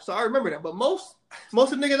my life, so I remember that. But most of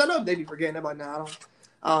the niggas I know, they be forgetting. They're like, nah,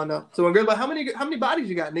 I don't know. So when girls like, how many bodies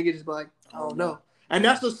you got? Niggas just be like, I don't know. And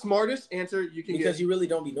that's the smartest answer you can get. Because you really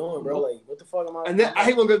don't be knowing, bro. Like, what the fuck am I? And then I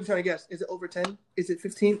hate when girls be trying to guess. Is it over 10? Is it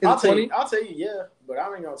 15? Is it 20? I'll tell you, yeah. But I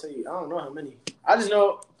ain't gonna tell you. I don't know how many. I just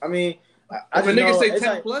know. I mean, if a nigga say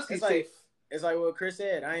 10 plus, he's safe. It's like what Chris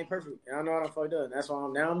said. I ain't perfect. And I know I don't fucked up. And that's why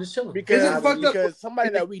I'm just chilling. Because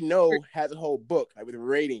somebody that we know has a whole book like with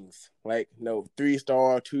ratings, like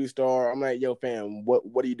 3-star, 2-star. I'm like, yo, fam,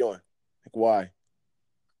 what are you doing? Like, why?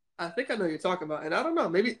 I think I know what you're talking about, and I don't know.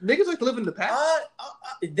 Maybe niggas like to live in the past.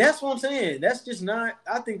 That's what I'm saying. That's just not.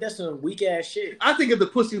 I think that's some weak ass shit. I think if the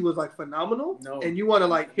pussy was like phenomenal, and you want to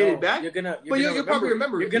like hit it back, you'll probably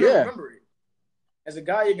remember it. You're gonna remember it. As a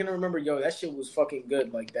guy, you're gonna remember. Yo, that shit was fucking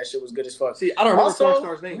good. Like that shit was good as fuck. See, I don't remember porn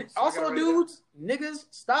stars' names. Also, dudes, niggas,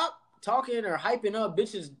 stop talking or hyping up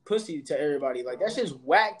bitches' pussy to everybody. Like that shit's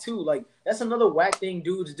whack too. Like that's another whack thing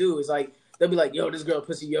dudes do. Is like they'll be like, yo, this girl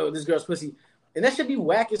pussy. Yo, this girl's pussy. And that should be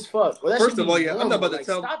whack as fuck. Well, first of all, yeah, I'm not about to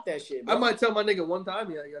stop that shit, bro. I might tell my nigga one time,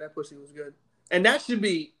 yeah, that pussy was good. And that should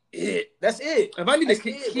be it. That's it. If I need to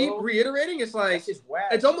keep reiterating, it's like, it's whack.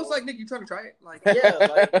 It's almost like, Nick, you trying to try it? Like, yeah,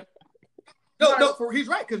 like. He's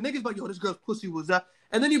right, because niggas like, yo, this girl's pussy was that.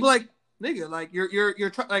 And then you be like, nigga, like,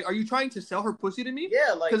 are you trying to sell her pussy to me?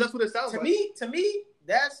 Yeah, like. Because that's what it sounds like. To me,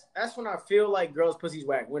 that's when I feel like girls' pussy's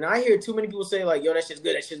whack. When I hear too many people say, like, yo, that shit's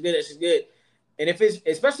good, that shit's good, that shit's good. And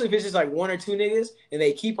especially if it's just like one or two niggas and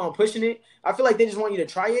they keep on pushing it, I feel like they just want you to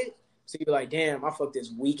try it. So you be like, damn, I fucked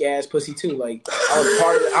this weak ass pussy too. Like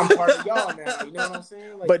I'm part of y'all now. You know what I'm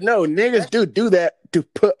saying? Like, but no, niggas do that to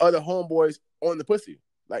put other homeboys on the pussy,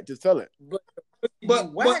 like to sell it. But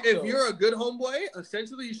if you're a good homeboy,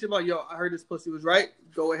 essentially you should be like, yo, I heard this pussy was right.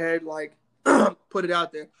 Go ahead, like put it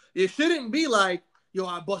out there. It shouldn't be like, yo,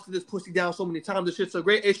 I busted this pussy down so many times. This shit's so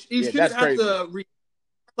great. You shouldn't have to.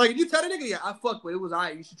 Like, if you tell a nigga, yeah, I fucked, but it was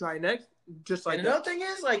you should try it next. Just like and another thing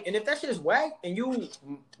is, like, and if that shit is whack and you,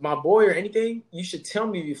 my boy or anything, you should tell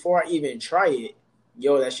me before I even try it,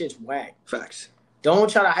 yo, that shit's whack. Facts. Don't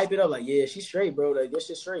try to hype it up like, yeah, she's straight, bro. Like, this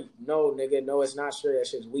shit's straight. No, nigga, no, it's not straight. That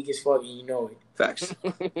shit's weak as fuck and you know it. Facts.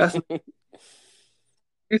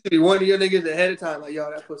 You should be warning your niggas ahead of time, like, yo,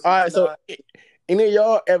 that pussy. All right, so any of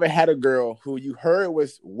y'all ever had a girl who you heard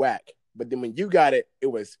was whack, but then when you got it, it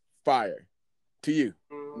was fire to you?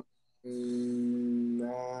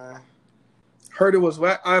 Nah. Heard it was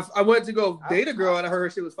whack. I went to go date a girl and I heard her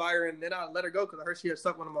shit was fire, and then I let her go because I heard she had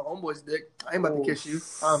sucked one of my homeboys' dick. I ain't about to kiss you.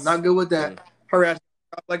 I'm not good with that. Her ass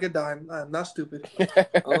dropped like a dime. I'm not stupid.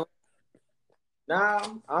 Nah,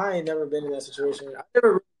 I ain't never been in that situation.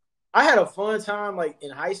 I had a fun time like in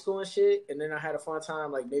high school and shit, and then I had a fun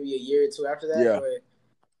time like maybe a year or two after that. Yeah. But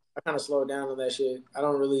I kind of slowed down on that shit. I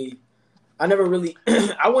never really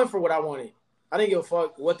I went for what I wanted. I didn't give a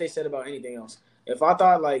fuck what they said about anything else. If I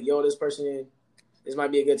thought like, yo, this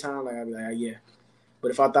might be a good time, like I'd be like, yeah.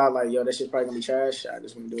 But if I thought like, yo, that shit's probably gonna be trash, I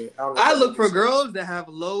just wouldn't do it. I look for girls that have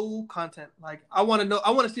low content. Like I want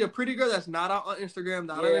to see a pretty girl that's not out on Instagram,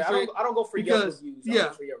 not on Instagram. I don't go for Yelp reviews. I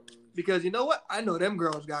go for Yelp reviews. Because you know what? I know them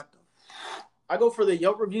girls got them. I go for the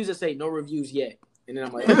Yelp reviews that say no reviews yet, and then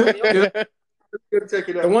I'm like, okay.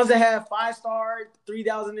 The ones that have 5-star,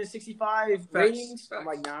 3,065 ratings, I'm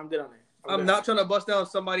like, nah, I'm good on it. I'm not trying to bust down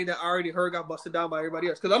somebody that I already heard got busted down by everybody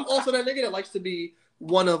else. Because I'm also that nigga that likes to be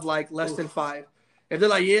one of like less than 5. If they're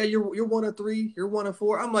like, yeah, you're one of 3, you're one of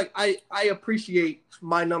 4, I'm like, I appreciate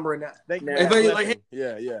my number in that. Like, hey,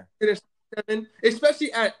 yeah.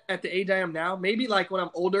 Especially at the age I am now. Maybe like when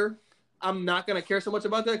I'm older, I'm not gonna care so much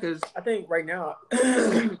about that because I think right now,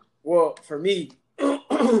 well, for me,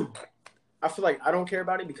 I feel like I don't care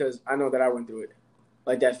about it because I know that I went through it,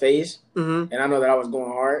 like that phase, and I know that I was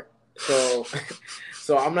going hard.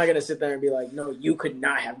 So I'm not gonna sit there and be like, no, you could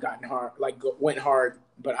not have gotten hard, went hard,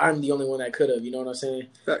 but I'm the only one that could have. You know what I'm saying?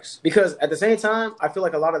 Thanks. Because at the same time, I feel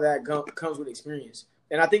like a lot of that comes with experience,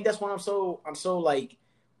 and I think that's why I'm so like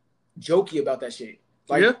jokey about that shit.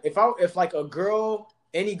 Like if like a girl,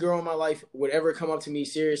 any girl in my life would ever come up to me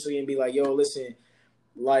seriously and be like, yo, listen,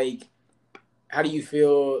 like, how do you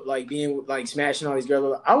feel like being like smashing all these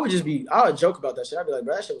girls? I would joke about that shit. I'd be like,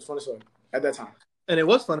 bro, that shit was fun as fuck at that time. And it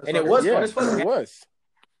was fun as fuck. And it was fun as fuck. It was.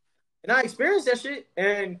 And I experienced that shit.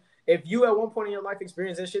 And if you at one point in your life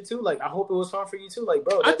experienced that shit too, like, I hope it was fun for you too. Like,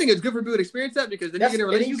 bro, I think it's good for people to experience that because then you get in a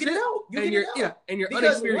relationship. You get it out. And you're because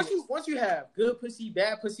unexperienced. Once you have good pussy,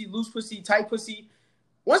 bad pussy, loose pussy, tight pussy,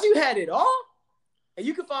 once you had it all, and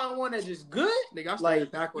you can find one that's just good. Nigga, I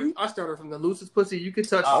started backwards. I started from the loosest pussy you could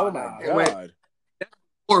touch. Oh my God.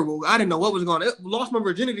 Horrible. I didn't know what was going on. It lost my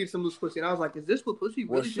virginity to some loose pussy. And I was like, is this what pussy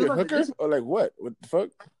really was she a hooker? Or like what? What the fuck?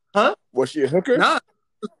 Huh? Was she a hooker? Nah.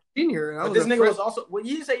 Senior. But this nigga was also, when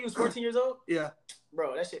you say he was 14 years old? Yeah.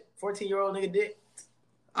 Bro, that shit, 14-year-old nigga did.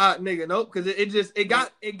 Nigga, nope. Because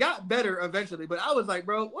it got better eventually. But I was like,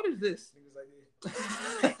 bro, what is this?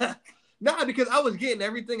 Nah, because I was getting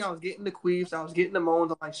everything. I was getting the queefs. I was getting the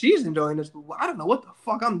moans. I'm like, she's enjoying this, but I don't know what the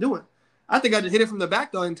fuck I'm doing. I think I just hit it from the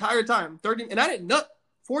back the entire time. 30, and I didn't nut.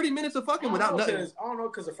 40 minutes of fucking without nutting. I don't know,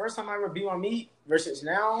 because the first time I ever beat my meat versus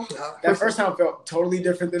now, that first time felt totally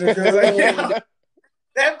different than it feels like now.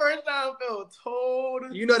 That first time felt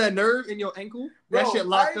totally. You know that nerve in your ankle? That shit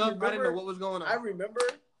locked up. Remember, I didn't know what was going on. I remember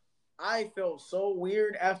I felt so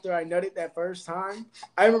weird after I nutted that first time.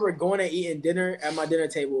 I remember going and eating dinner at my dinner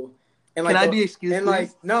table. And like, can I be excused? And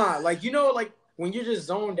like, nah, like, you know, like when you're just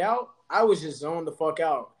zoned out, I was just zoned the fuck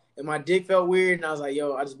out. And my dick felt weird, and I was like,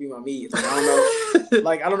 yo, I just beat my meat. Like, I don't know.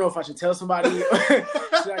 Like, I don't know if I should tell somebody.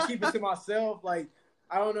 Should I keep it to myself? Like,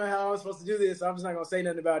 I don't know how I'm supposed to do this. So I'm just not going to say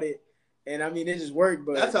nothing about it. And, I mean, it just worked.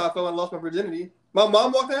 But that's how I felt when I lost my virginity. My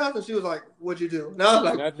mom walked in the house, and she was like, what'd you do? And I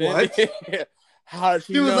was like, what? How did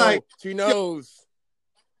she know? Was like, she knows.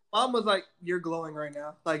 Mom was like, you're glowing right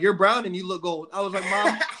now. Like, you're brown, and you look gold. I was like,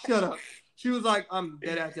 Mom, shut up. She was like, I'm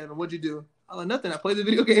dead ass Devin. What'd you do? I was like, nothing. I played the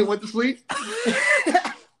video game, went to sleep.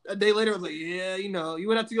 A day later, I was like, yeah, you know, you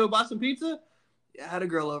went out to go buy some pizza? Yeah, I had a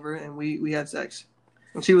girl over, and we had sex.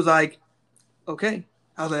 And she was like, okay.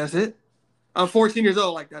 I was like, that's it? I'm 14 years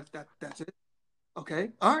old. Like, that's it? Okay.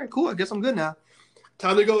 All right, cool. I guess I'm good now.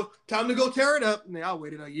 Time to go tear it up. And then I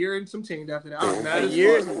waited a year and some change after that. I was mad as fuck. A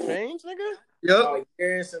year and some change, nigga? Yep. A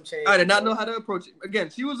year and some change. I did not know how to approach it. Again,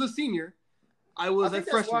 she was a senior. I was a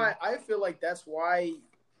freshman. I feel like that's why,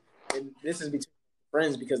 and this is between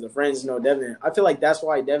friends because the friends know Devin. I feel like that's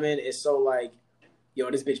why Devin is so like, yo,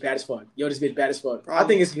 this bitch bad as fuck. Yo, this bitch bad as fuck. Probably. I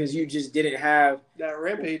think it's because you just didn't have that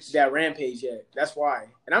rampage yet. That's why.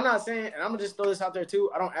 And I'm not saying, and I'm gonna just throw this out there too.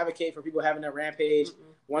 I don't advocate for people having that rampage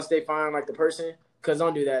once they find like the person. Because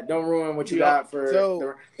don't do that. Don't ruin what you got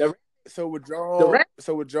for So would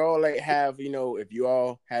y'all like have, you know, if you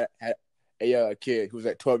all had a kid who's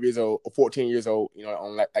like 12 years old or 14 years old, you know,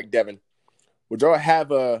 on like Devin, would y'all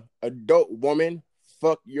have a adult woman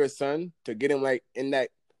fuck your son to get him like in that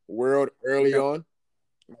world early on?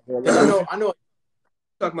 I know.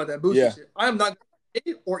 Talking about that boosty shit. I am not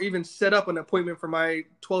or even set up an appointment for my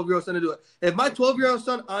 12-year-old son to do it. If my 12-year-old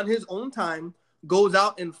son on his own time goes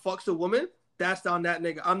out and fucks a woman, that's on that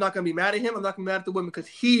nigga. I'm not gonna be mad at him. I'm not gonna be mad at the woman because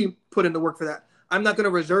he put in the work for that. I'm not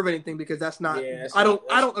gonna reserve anything because that's not. Yeah, I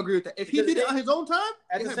don't agree with that. If he did it on his own time,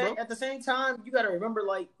 at the same time, you gotta remember,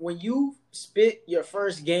 like when you spit your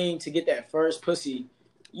first game to get that first pussy,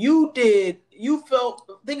 you felt.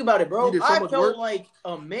 Think about it, bro. I felt like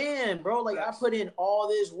a man, bro. Like I put in all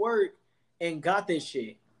this work and got this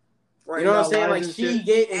shit. Right, you know what I'm saying? Like she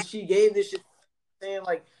gave this shit. Saying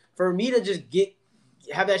like. for me to just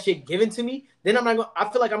have that shit given to me, then I'm not going. I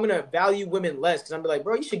feel like I'm gonna value women less because I'm be like,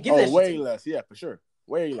 bro, you should give that shit way to me. less. Yeah, for sure.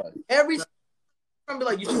 Way less. Every time I'm be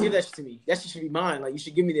like, you should give that shit to me. That shit should be mine. Like, you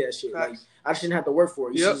should give me that shit. Like, I shouldn't have to work for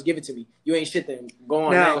it. You should just give it to me. You ain't shit then. Go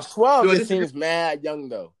on now. 12 just seems mad young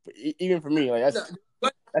though. Even for me, like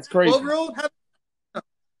that's crazy. 12-year-old.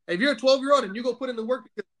 If you're a 12-year-old and you go put in the work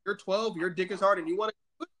because you're 12, your dick is hard, and you want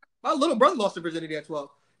to. My little brother lost his virginity at 12.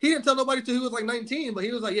 He didn't tell nobody till he was like 19, but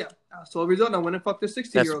he was like, yeah, I was 12 years old and I went and fucked this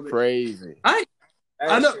 16-year-old. That's crazy. I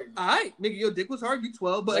know. Nigga, your dick was hard. You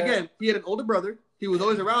 12. But again, he had an older brother. He was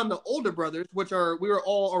always around the older brothers, we were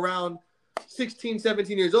all around 16,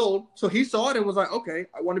 17 years old. So he saw it and was like, okay,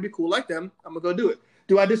 I want to be cool like them. I'm going to go do it.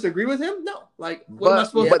 Do I disagree with him? No. Like, what am I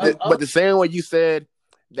supposed to do? But the same way you said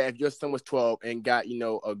that if your son was 12 and got,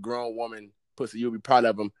 a grown woman pussy, you'll be proud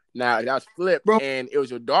of him. Now, if that was flipped and it was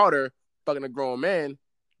your daughter fucking a grown man,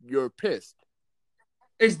 you're pissed.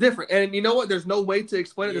 It's different, and you know what? There's no way to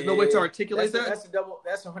explain it. There's no way to articulate that.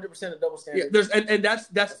 That's 100% a double standard. Yeah, and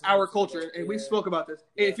that's our culture, and we spoke about this.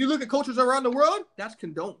 And if you look at cultures around the world, that's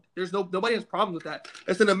condoned. There's nobody has problems with that.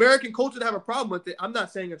 It's an American culture to have a problem with it. I'm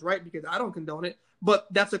not saying it's right because I don't condone it, but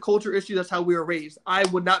that's a culture issue. That's how we were raised. I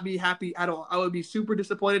would not be happy at all. I would be super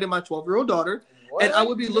disappointed in my 12-year-old daughter. What? And I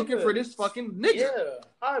would be looking for this fucking nigga. Yeah,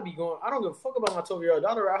 I'd be going. I don't give a fuck about my 12-year-old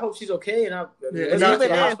daughter. I hope she's okay. And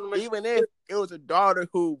even if it was a daughter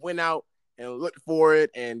who went out and looked for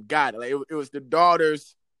it and got it, like it was the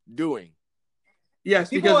daughter's doing. Yes,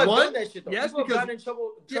 people because done that shit though. Yes, people have gotten in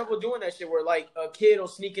trouble doing that shit. Where like a kid will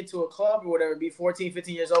sneak into a club or whatever, be 14,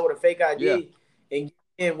 15 years old with a fake ID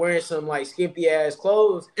and wearing some like skimpy ass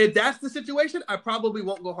clothes. If that's the situation, I probably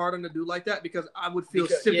won't go hard on a dude like that because I would feel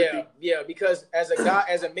sympathy. Yeah, because as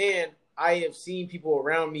a man, I have seen people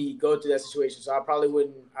around me go through that situation, so I probably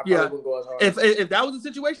wouldn't go as hard. If that was the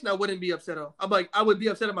situation, I wouldn't be upset. I'm like, I would be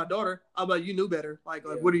upset at my daughter. I'm like, you knew better. Like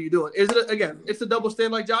what are you doing? It's a double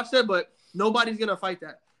stand like Josh said, but nobody's gonna fight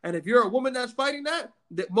that. And if you're a woman that's fighting that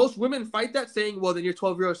most women fight that saying, well, then your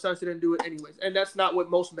 12-year-old son shouldn't do it anyways. And that's not what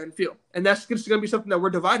most men feel. And that's just going to be something that we're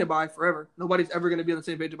divided by forever. Nobody's ever going to be on the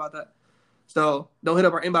same page about that. So don't hit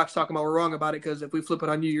up our inbox talking about we're wrong about it because if we flip it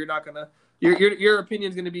on you, you're not going to – your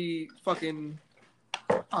opinion's going to be fucking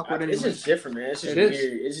awkward anyway. It's just different, man. It's just weird.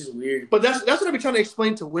 It's just weird. But that's what I've been trying to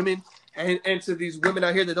explain to women and to these women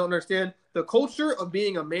out here that don't understand. The culture of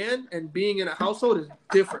being a man and being in a household is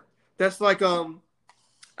different. That's like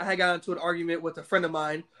I had got into an argument with a friend of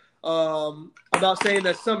mine about saying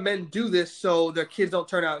that some men do this so their kids don't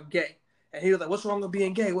turn out gay. And he was like, what's wrong with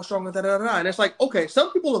being gay? What's wrong with that? And it's like, okay,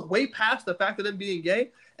 some people look way past the fact of them being gay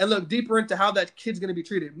and look deeper into how that kid's going to be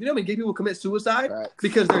treated. You know how many gay people commit suicide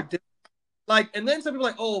because they're different? Like, and then some people are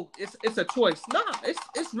like, oh, it's a choice. Nah,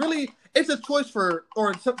 it's a choice for,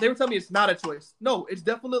 or they were telling me it's not a choice. No, it's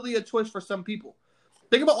definitely a choice for some people.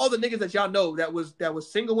 Think about all the niggas that y'all know that was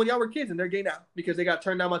single when y'all were kids and they're gay now because they got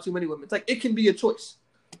turned down by too many women. It's like it can be a choice.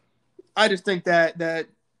 I just think that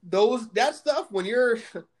stuff when you're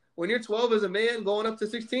 12 as a man going up to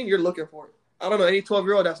 16, you're looking for it. I don't know any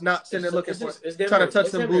 12-year-old that's not sitting there looking for it, trying to touch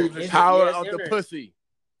some boobs. Power of the pussy.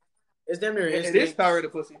 It's damn near instinct. It is power of the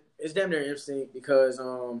pussy. It's damn near instinct because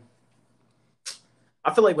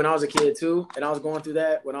I feel like when I was a kid too, and I was going through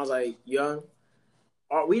that when I was like young.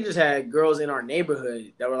 We just had girls in our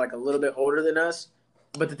neighborhood that were like a little bit older than us.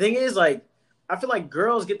 But the thing is, like, I feel like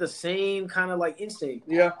girls get the same kind of like instinct.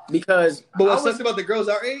 Yeah. Because but what's sucks about the girls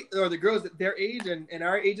our age or the girls their age and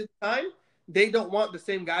our age at the time, they don't want the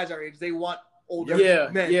same guys our age. They want older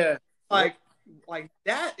men. Yeah. Like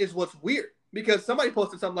that is what's weird. Because somebody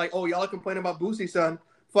posted something like, oh, y'all are complaining about Boosie's son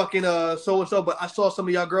fucking so and so, but I saw some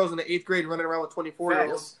of y'all girls in the 8th grade running around with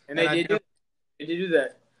 24-year-olds. And they did do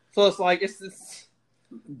that. So it's like it's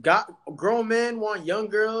grown men want young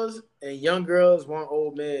girls and young girls want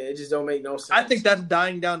old men. It just don't make no sense. I think that's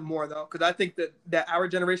dying down more though, because I think that our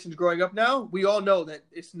generation is growing up now. We all know that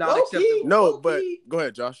it's not acceptable. No, but go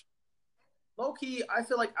ahead, Josh. Low key, I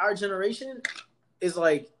feel like our generation is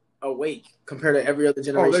like awake compared to every other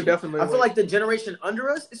generation. Oh, they're definitely. I feel like the generation under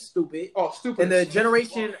us is stupid. Oh, stupid. And the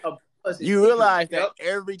generation of us is you realize that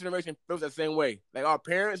every generation feels the same way. Like our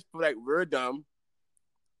parents feel like we're dumb,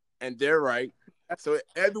 and they're right. So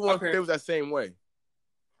everyone feels that same way.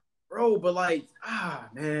 Bro, but like,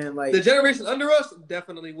 man, like the generation under us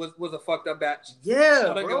definitely was a fucked up batch.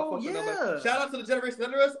 Yeah, bro. Yeah. Shout out to the generation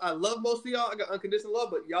under us. I love most of y'all. I got unconditional love,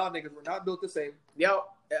 but y'all niggas were not built the same. Yo,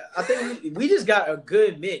 I think we just got a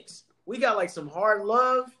good mix. We got like some hard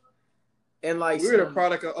love, and like we're the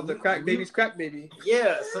product of the crack baby.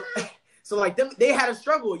 Yeah. So like them, they had a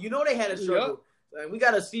struggle. You know, they had a struggle. Yep. Like, we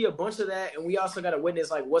got to see a bunch of that, and we also got to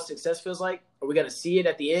witness like what success feels like, or we got to see it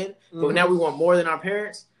at the end. But now we want more than our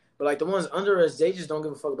parents. But like the ones under us, they just don't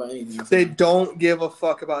give a fuck about anything. They don't give a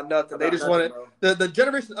fuck about nothing. They just want it. The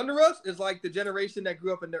generation under us is like the generation that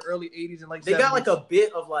grew up in the early 80s and like 70s. They got like a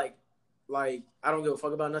bit of like I don't give a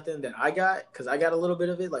fuck about nothing that I got, because I got a little bit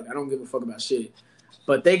of it. Like I don't give a fuck about shit.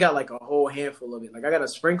 But they got like a whole handful of it. Like I got a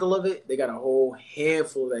sprinkle of it. They got a whole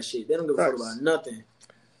handful of that shit. They don't give a fuck about nothing.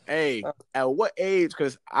 Hey, at what age?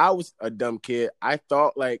 Because I was a dumb kid. I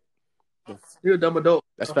thought like you're a dumb adult.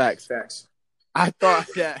 That's facts. Facts. I thought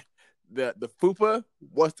that the fupa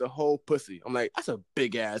was the whole pussy. I'm like, that's a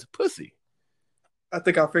big ass pussy. I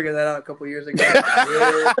think I figured that out a couple years ago.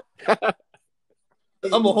 Yeah.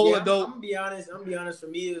 I'm a whole adult. I'm gonna be honest. For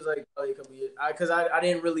me, it was like a couple years because I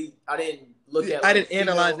didn't look at. I didn't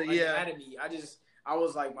analyze it. Yeah. Anatomy. I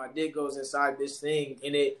was like, my dick goes inside this thing,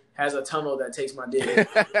 and it has a tunnel that takes my dick.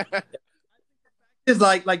 It's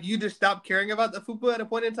like you just stopped caring about the fupa at a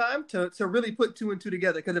point in time to really put two and two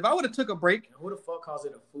together. Because if I would have took a break, who the fuck calls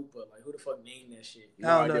it a fupa? Like who the fuck named that shit?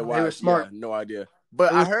 No idea why. They were smart. Yeah, no idea.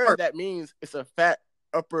 But I heard that means it's a fat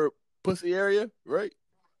upper pussy area, right?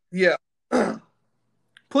 Yeah.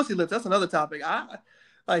 Pussy lips. That's another topic.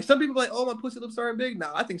 Like some people are like, oh, my pussy lips aren't big.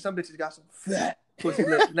 Nah, I think some bitches got some fat pussy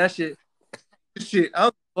lips. And that shit. I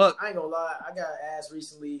ain't gonna lie. I got asked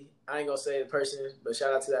recently. I ain't gonna say the person, but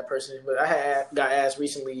shout out to that person. But I got asked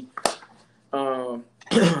recently,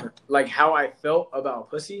 like how I felt about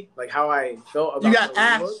pussy, like how I felt about. You got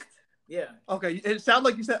asked? Look. Yeah. Okay. It sounded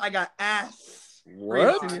like you said I got ass.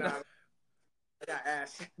 What? I got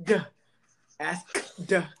asked.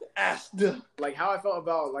 Like how I felt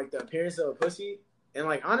about like the appearance of a pussy, and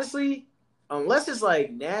like honestly, unless it's like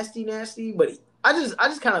nasty, but I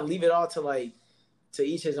just kind of leave it all to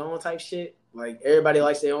each his own type shit. Like everybody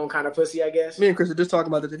likes their own kind of pussy, I guess. Me and Chris are just talking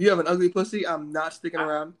about this. If you have an ugly pussy, I'm not sticking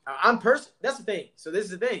around. That's the thing. So this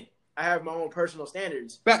is the thing. I have my own personal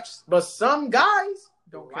standards. Facts. But some guys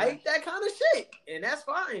don't like that kind of shit, and that's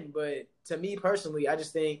fine. But to me personally, I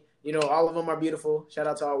just think all of them are beautiful. Shout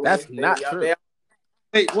out to all women. That's not true.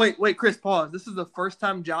 Wait, Chris, pause. This is the first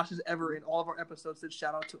time Josh has ever in all of our episodes said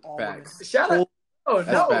shout out to all women. Shout out. Oh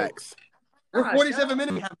no. Facts. We're 47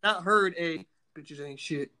 minutes. We have not heard a bitches ain't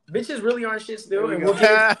shit. Bitches really aren't shit still. And we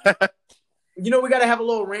gotta have a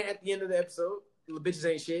little rant at the end of the episode. Bitches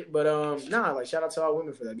ain't shit, but like shout out to all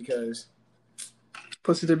women for that because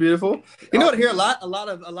pussies are beautiful. You know what? I hear a lot.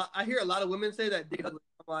 I hear a lot of women say that dick. I'm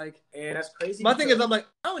like, and that's crazy. My thing is, I'm like,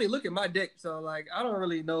 I don't even look at my dick, so like, I don't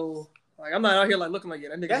really know. Like, I'm not out here like looking like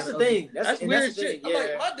that nigga. That's the thing. That's weird shit. I'm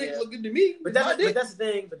like, my dick look good to me. But that's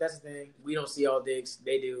the thing. We don't see all dicks.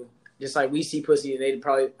 They do. Just like we see pussy, and they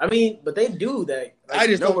probably. I mean, but they do that. Like, I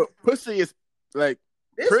just know, but pussy is like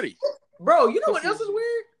pretty, bro. You know what else is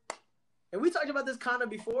weird? And we talked about this kind of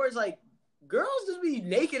before. It's like girls just be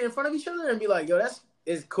naked in front of each other and be like, "Yo,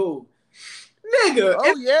 is cool, nigga."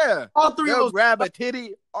 Oh yeah, all three of us grab a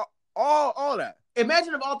titty, all that.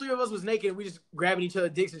 Imagine if all three of us was naked and we just grabbing each other's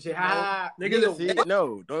dicks and shit. Niggas,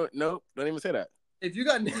 don't even say that. If you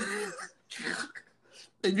got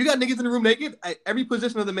niggas in the room naked, at every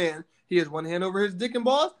position of the man, he has one hand over his dick and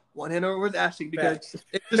balls, one hand over his ass cheek because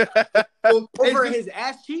it's just over his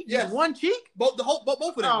ass cheek. Yes, one cheek. Both of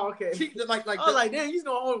them. Oh, okay. Cheek, like damn, you just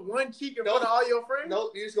gonna hold one cheek in front of all your friends?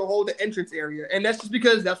 No, you just gonna hold the entrance area, and that's just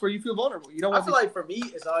because that's where you feel vulnerable. You don't. I feel like for me,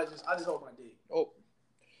 it's always I just hold my dick. Oh,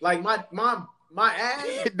 like my ass.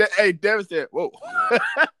 Hey, Devin said, "Whoa."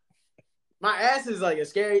 My ass is like a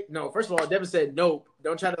scary. No, first of all, Devin said nope.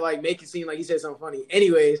 Don't try to like make it seem like he said something funny.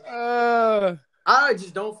 Anyways, I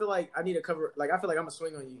just don't feel like I need to cover. Like I feel like I'm gonna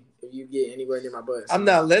swing on you if you get anywhere near my butt. So. I'm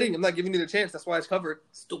not giving you the chance. That's why it's covered.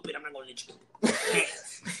 Stupid. I'm not gonna let you.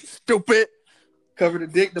 Stupid. Cover the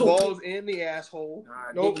dick, the balls, and the asshole.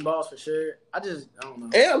 Nah, dick and balls for sure. I don't know.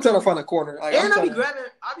 And I'm trying to find a corner. Like, I be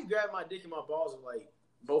grabbing my dick and my balls with like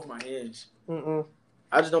both my hands.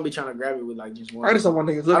 I just don't be trying to grab it with like just one. I just don't want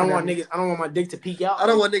niggas looking at me. I don't want my dick to peek out. I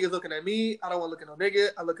don't want niggas looking at me. I don't want to look at no nigga.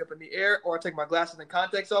 I look up in the air or I take my glasses and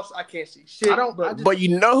contacts off so I can't see shit. But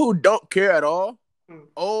you know who don't care at all?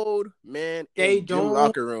 Old man in the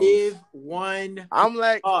locker room. Give one. I'm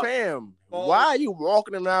like, fam, why are you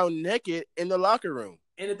walking around naked in the locker room?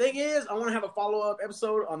 And the thing is, I want to have a follow-up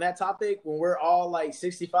episode on that topic when we're all like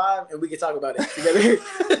 65 and we can talk about it together.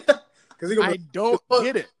 I don't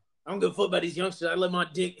get it. I don't give a fuck about these youngsters. I let my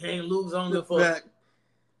dick hang loose. I don't give a fuck.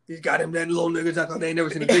 He's got him that little niggas out there. They ain't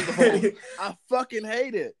never seen a dick before. I fucking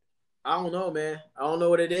hate it. I don't know, man. I don't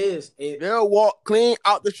know what it is. They'll walk clean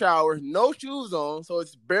out the shower, no shoes on, so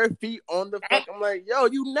it's bare feet on the fuck. I'm like, yo,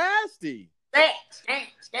 you nasty.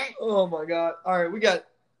 Oh my god. All right, we got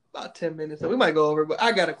about 10 minutes, so we might go over. But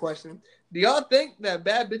I got a question. Do y'all think that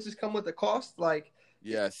bad bitches come with a cost? Like,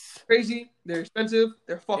 Yes. crazy, they're expensive,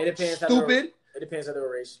 they're fucking It depends stupid. It depends how they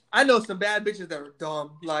were raised. I know some bad bitches that are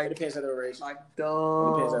dumb. It Like, depends how they were raised. like It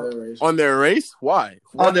depends how dumb. they were raised. On their race? Why?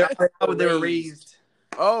 On their how they were raised.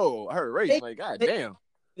 Oh, I heard race. Like, god damn.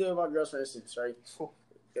 Yeah, about girls, for instance, right?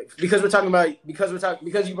 Because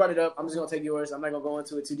you brought it up, I'm just gonna take yours. I'm not gonna go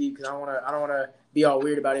into it too deep because I don't wanna be all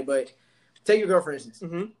weird about it. But take your girl, for instance.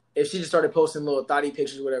 Mm-hmm. If she just started posting little thotty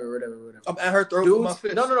pictures, whatever. I'm at her throat Dudes, with my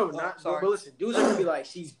fist. no, Oh, not sorry. but listen, dudes are gonna be like,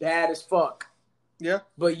 she's bad as fuck. Yeah.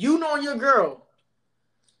 But you know your girl,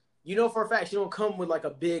 you know for a fact she don't come with like a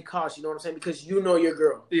big cost, you know what I'm saying? Because you know your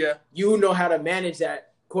girl. Yeah. You know how to manage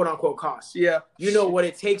that quote unquote cost. Yeah. You know what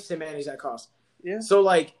it takes to manage that cost. Yeah. So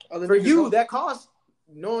like Other for niggas you, don't. that cost,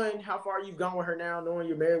 knowing how far you've gone with her now, knowing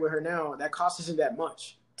you're married with her now, that cost isn't that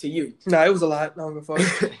much to you. Nah, it was a lot. I don't give a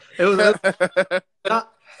fuck. It was.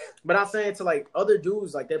 But I'm saying to like other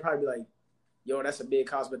dudes, like they'd probably be like, yo, that's a big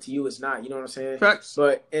cost, but to you it's not. You know what I'm saying? Facts.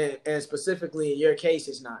 But and specifically in your case,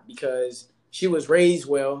 it's not because she was raised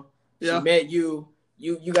well. Yeah. She met you.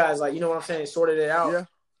 You guys like, you know what I'm saying, sorted it out. Yeah.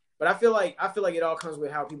 But I feel like it all comes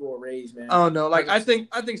with how people were raised, man. I don't know. Like I think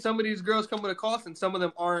some of these girls come with a cost, and some of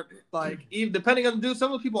them aren't. Like even depending on the dude,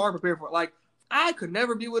 some of the people aren't prepared for it. Like I could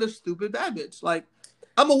never be with a stupid bad bitch. Like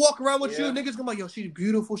I'm gonna walk around with you, niggas gonna be like, yo, she's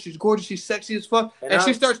beautiful, she's gorgeous, she's sexy as fuck, and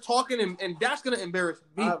she starts talking, and that's gonna embarrass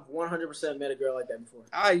me. I've 100% met a girl like that before.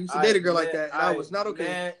 I used to date a girl like that, and I was not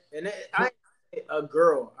okay.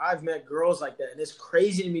 I've met girls like that, and it's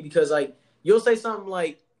crazy to me because like you'll say something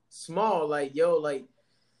like small, like yo, like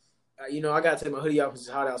you know, I gotta take my hoodie off because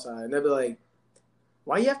it's hot outside, and they'll be like,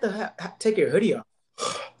 why you have to take your hoodie off,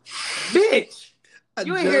 bitch?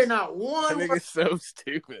 You ain't hear not one. That nigga's so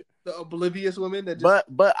stupid. The oblivious women that just...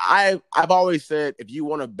 But I've always said if you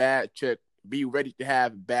want a bad chick, be ready to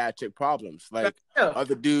have bad chick problems. Like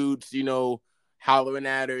other dudes, you know, hollering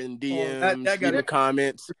at her in DMs, in the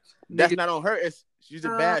comments. That's not on her. She's a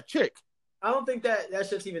bad chick. I don't think that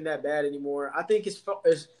shit's even that bad anymore. I think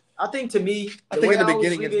I think to me, I think in the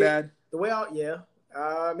beginning it's bad. The way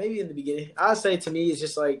maybe in the beginning. I'd say to me it's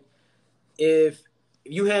just like if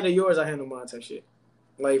you handle yours, I handle mine type shit.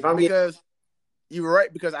 Like if I'm because you're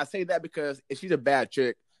right, because I say that because if she's a bad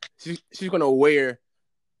chick, she's gonna wear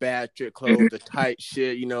bad chick clothes, the tight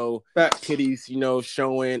shit, you know, titties, you know,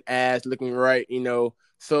 showing, ass looking right, you know.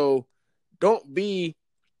 So don't be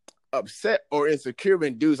upset or insecure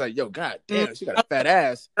when dudes like, yo, god damn, she got a fat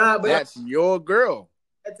ass. But that's your girl.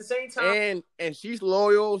 At the same time, and she's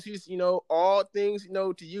loyal. She's, you know, all things, you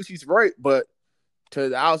know, to you she's right, but to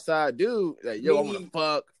the outside dude, like, yo, I want to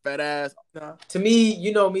fuck, fat ass. To me,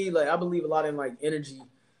 you know me, like, I believe a lot in, like, energy.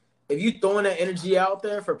 If you throwing that energy out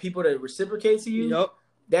there for people to reciprocate to you,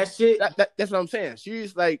 that shit. That's what I'm saying.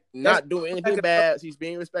 She's, like, not doing anything bad. She's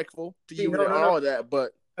being respectful to you and all that,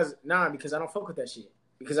 but. Because I don't fuck with that shit.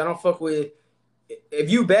 Because I don't fuck with. If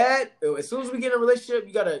you bad, as soon as we get in a relationship,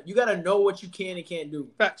 you gotta know what you can and can't do.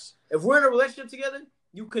 Facts. If we're in a relationship together,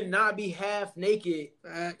 you cannot be half naked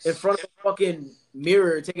in front of a fucking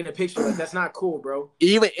mirror taking a picture. Like, that's not cool, bro.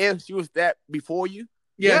 Even if she was that before you?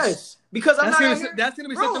 Yes. Because that's gonna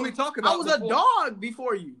be something we talk about. I was a dog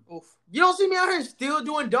before you. Oof. You don't see me out here still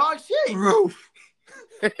doing dog shit. Roof.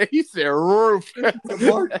 He said roof. That's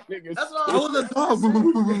what I was a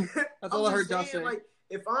dog. That's all I heard Josh say. Like,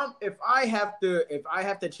 if I have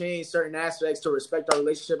to change certain aspects to respect our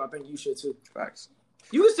relationship, I think you should too. Facts.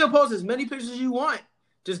 You can still post as many pictures as you want.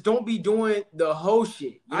 Just don't be doing the whole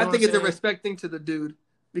shit. I think it's a respect thing to the dude.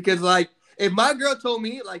 Because, like, if my girl told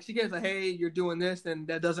me, like, she gets like, hey, you're doing this, and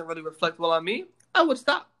that doesn't really reflect well on me, I would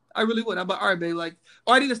stop. I really would. I'm like, all right, babe, like,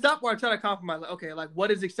 or I need to stop or I try to compromise. Like, okay, like,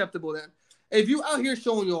 what is acceptable then? If you out here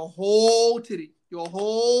showing your whole titty, your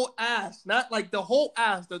whole ass, not like the whole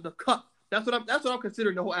ass, the cup. That's what I'm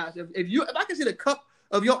considering the whole ass. If I can see the cup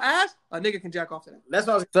of your ass, a nigga can jack off to that. That's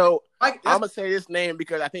what I was. So I'm gonna say this name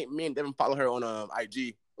because I think me and Devin follow her on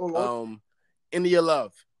IG. India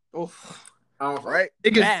Love. Right?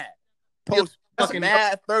 Bad. Post fucking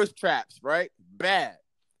bad thirst traps, right? Bad.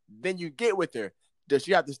 Then you get with her. Does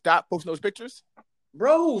she have to stop posting those pictures?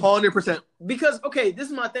 Bro, 100%. Because this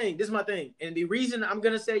is my thing. And the reason I'm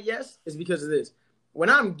gonna say yes is because of this. When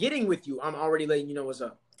I'm getting with you, I'm already letting you know what's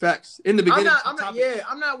up. Facts. In the beginning,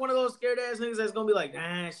 I'm not one of those scared ass niggas that's gonna be like,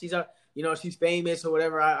 nah, she's famous or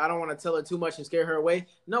whatever. I don't want to tell her too much and scare her away.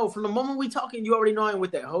 No, from the moment we talking, you already know I ain't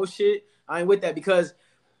with that whole shit. I ain't with that because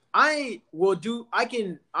I won't do,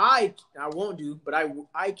 but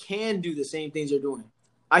I can do the same things you're doing.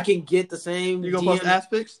 I can get the same. You gonna post ass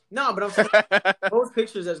pics? No, but I'm saying those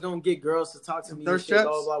pictures that's gonna get girls to talk to me, and shit,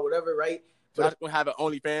 blah, blah, blah, whatever, right? Josh gonna have an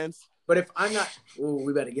OnlyFans. But if I'm not, ooh,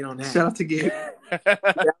 we better get on that. Shout out to Gabe.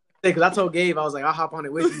 Because I told Gabe, I was like, I'll hop on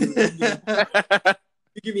it with you.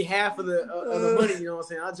 You give me half of the money, you know what I'm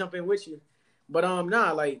saying? I'll jump in with you. But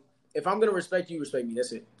nah, like, if I'm gonna respect you, respect me.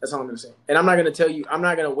 That's it. That's all I'm gonna say. And I'm not gonna tell you. I'm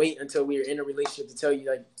not gonna wait until we're in a relationship to tell you,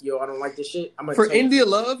 like, yo, I don't like this shit. I'm gonna For tell you. India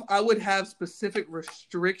Love, I would have specific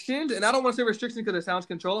restrictions, and I don't want to say restrictions because it sounds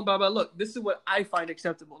controlling. But look, this is what I find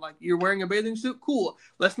acceptable. Like, you're wearing a bathing suit, cool.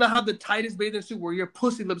 Let's not have the tightest bathing suit where your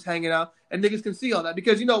pussy lips hanging out and niggas can see all that,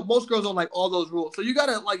 because most girls don't like all those rules. So you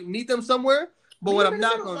gotta like meet them somewhere. But what I'm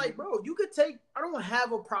not going to like, bro, you could take. I don't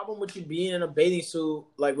have a problem with you being in a bathing suit,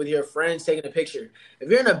 like with your friends taking a picture. If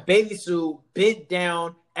you're in a bathing suit, bent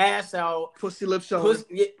down, ass out, pussy lips showing,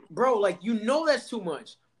 bro, like that's too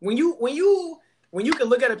much. When you can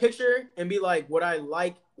look at a picture and be like, would I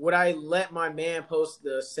let my man post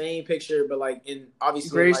the same picture, but like in obviously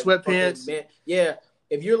gray like, sweatpants? Yeah,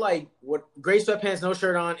 if you're like what gray sweatpants, no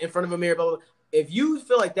shirt on, in front of a mirror, blah, blah, blah. If you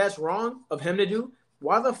feel like that's wrong of him to do,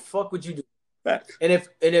 why the fuck would you do? And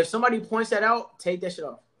if somebody points that out, take that shit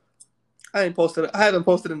off. I haven't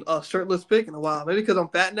posted a shirtless pic in a while. Maybe because I'm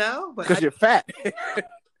fat now. But because you're fat.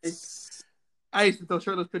 I used to throw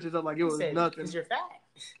shirtless pictures up like it was nothing. Because you're fat.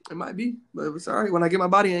 It might be, but it's all right. When I get my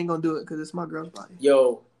body, I ain't gonna do it because it's my girl's body.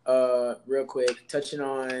 Yo, real quick, touching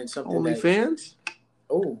on something. OnlyFans.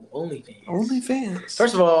 Oh, OnlyFans. OnlyFans.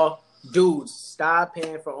 First of all, dudes, stop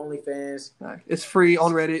paying for OnlyFans. It's free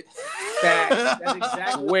on Reddit. That's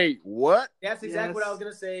exactly. Wait, what? That's exactly what I was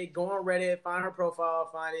gonna say. Go on Reddit, find her profile,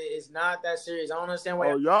 find it. It's not that serious. I don't understand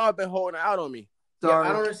why. Oh, y'all been holding out on me. Sorry. Yeah,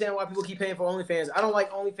 I don't understand why people keep paying for OnlyFans. I don't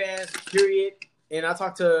like OnlyFans, period. And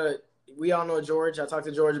we all know George. I talked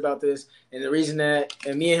to George about this, and the reason that,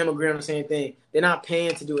 and me and him agree on the same thing. They're not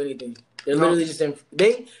paying to do anything. They're literally just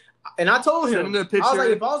And I told him, I was like,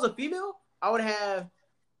 if I was a female, I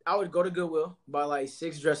would go to Goodwill, buy like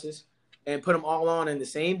 6 dresses, and put them all on in the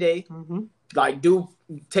same day. Mm-hmm. Like,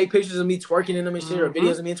 take pictures of me twerking in them and shit, or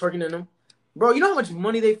videos of me twerking in them. Bro, you know how much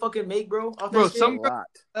money they fucking make, bro? Off that shit?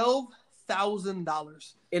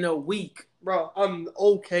 $12,000 in a week. Bro, I'm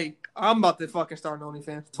okay. I'm about to fucking start an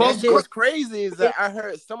OnlyFans. What's crazy is that I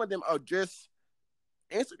heard some of them are just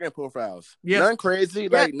Instagram profiles. Yeah. Nothing crazy,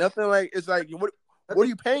 like nothing like, it's like, what are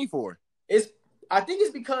you paying for? I think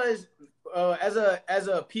it's because as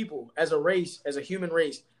a people, as a race, as a human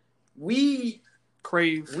race, we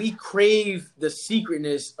crave the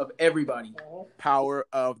secretness of everybody. Power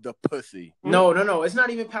of the pussy. No. It's not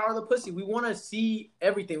even power of the pussy. We want to see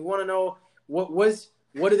everything. We want to know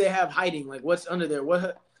what do they have hiding? Like, what's under there?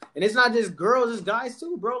 And it's not just girls, it's guys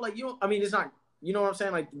too, bro. Like, it's not, you know what I'm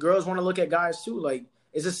saying? Like, girls want to look at guys too. Like,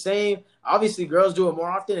 it's the same. Obviously, girls do it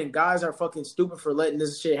more often, and guys are fucking stupid for letting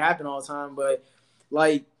this shit happen all the time. But,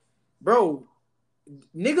 like, bro,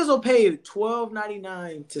 niggas will pay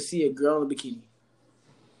 $12.99 to see a girl in a bikini.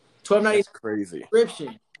 $12.99. That's crazy.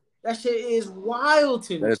 Subscription. That shit is wild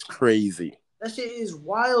to me. That's crazy. That shit is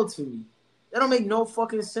wild to me. That don't make no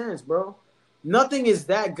fucking sense, bro. Nothing is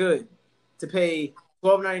that good to pay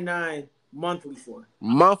 $12.99 monthly for.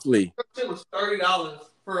 Monthly. That shit was $30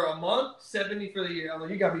 for a month, $70 for the year. I'm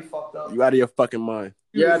like, you gotta be fucked up. You out of your fucking mind.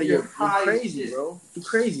 You're out of your crazy, bro. You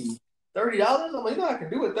crazy. $30? I'm like, I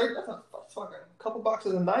can do it. That's a fucking couple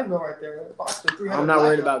boxes of knives right there. A box of 300. I'm not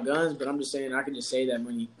worried about guns, but I'm just saying I can just say that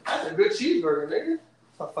money. That's a good cheeseburger, nigga.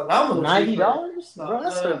 A phenomenal $90? No, bro,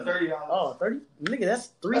 that's $30. Oh, 30? Nigga,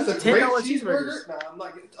 that's $10 cheeseburgers. Nah, I'm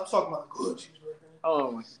talking about a good cheeseburger.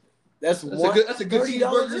 Oh my. That's a good $30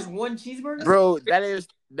 cheeseburger. Just one cheeseburger, bro. That is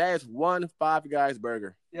one Five Guys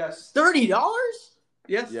burger. Yes. $30?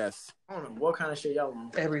 Yes. I don't know what kind of shit y'all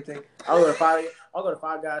want. Everything. I'll go to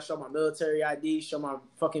Five Guys, show my military ID, show my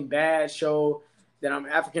fucking badge, show that I'm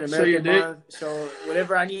African American, show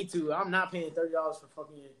whatever I need to. I'm not paying $30 for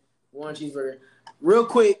fucking one cheeseburger. Real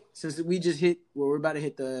quick, since we just we're about to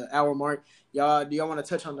hit the hour mark, do y'all want to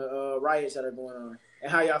touch on the riots that are going on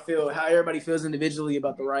and how y'all feel, how everybody feels individually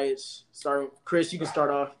about the riots? Chris, you can start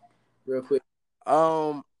off real quick.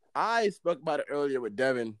 I spoke about it earlier with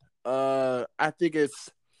Devin. I think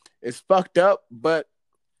it's fucked up, but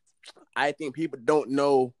I think people don't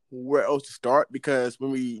know where else to start, because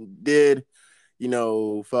when we did,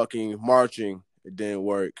 fucking marching, it didn't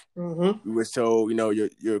work. Mm-hmm. We were told,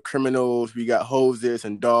 you're criminals. We got hoses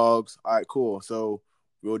and dogs. All right, cool. So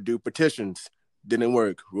we'll do petitions. Didn't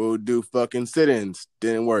work. We'll do fucking sit-ins.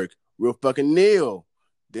 Didn't work. We'll fucking kneel.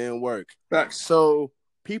 Didn't work. Facts. So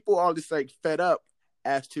people are just like fed up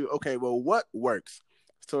as to, okay, well, what works?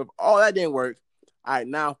 So if all that didn't work, all right,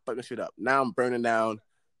 now I'm fucking shit up. Now I'm burning down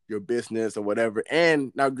your business or whatever.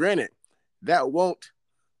 And now, granted, that won't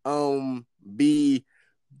be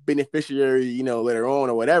beneficiary, later on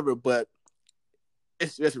or whatever, but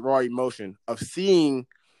it's just raw emotion of seeing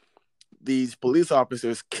these police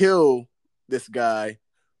officers kill this guy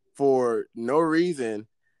for no reason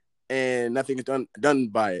and nothing is done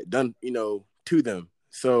to them.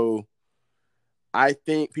 So I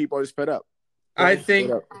think people are just fed up. I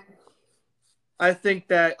think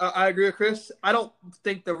that I agree with Chris. I don't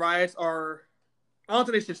think the riots are. I don't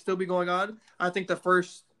think they should still be going on. I think the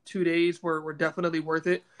first 2 days were definitely worth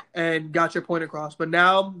it and got your point across. But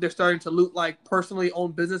now they're starting to loot like personally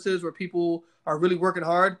owned businesses where people are really working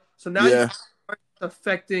hard. So now you guys aren't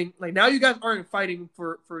affecting. Like now you guys aren't fighting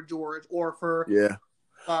for George or for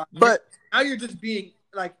but now you're just being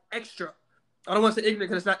like extra. I don't want to say ignorant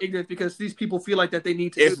because it's not ignorant because these people feel like that they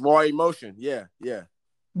need to. It's raw emotion. Yeah.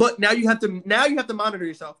 But now you have to monitor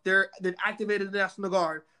yourself. They've activated the National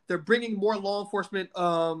Guard. They're bringing more law enforcement,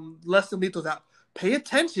 less than lethals out. Pay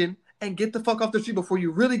attention and get the fuck off the street before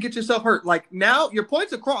you really get yourself hurt. Like now, your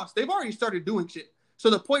point's across. They've already started doing shit. So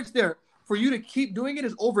the point's there. For you to keep doing it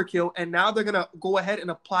is overkill. And now they're gonna go ahead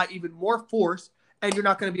and apply even more force, and you're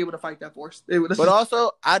not gonna be able to fight that force.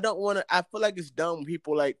 Also, I don't want to. I feel like it's dumb when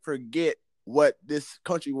people like forget what this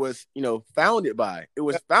country was, founded by. It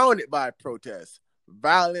was founded by protests.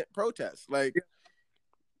 Violent protests, like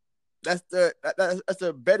that's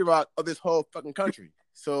the bedrock of this whole fucking country.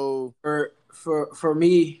 So for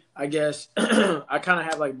me, I guess I kind of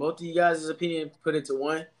have like both of you guys' opinion put into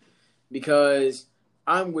one because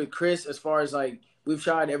I'm with Chris as far as like we've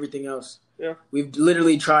tried everything else. Yeah, we've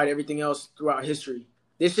literally tried everything else throughout history.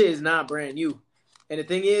 This shit is not brand new. And the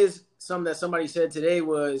thing is, something that somebody said today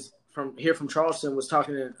was from Charleston was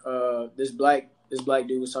talking to this black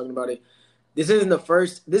dude was talking about it. This isn't the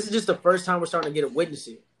first. This is just the first time we're starting to get a witness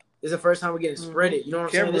it. This is the first time we're getting spread it. You know what I'm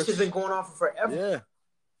saying? This has been going on for forever. Yeah.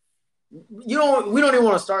 We don't even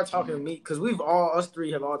want to start talking to me because us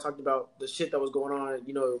three have all talked about the shit that was going on,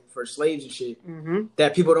 for slaves and shit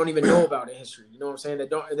that people don't even know about in history. You know what I'm saying?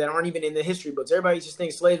 That aren't even in the history books. Everybody just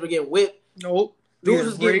thinks slaves were getting whipped. Nope. Dudes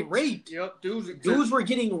was getting raped. Yep. Dudes were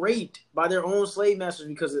getting raped by their own slave masters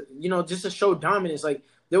because just to show dominance. Like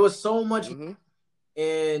there was so much,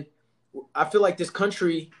 and I feel like this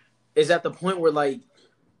country is at the point where like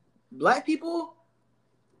black people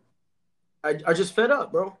are just fed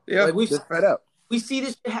up, bro. Yeah, like just fed up. We see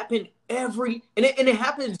this happen and it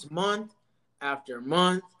happens month after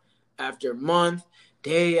month after month,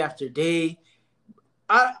 day after day.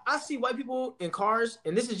 I see white people in cars,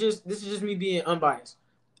 and this is just me being unbiased.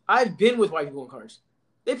 I've been with white people in cars.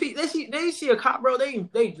 They see a cop, bro.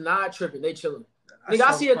 They not tripping. They chilling.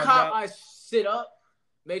 I see a cop. I sit up,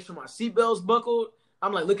 make sure my seatbelt's buckled.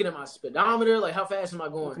 I'm like looking at my speedometer, like how fast am I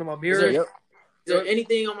going? Looking at my mirror. Is there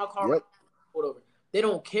anything on my car? Yep. Whatever. They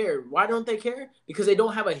don't care. Why don't they care? Because they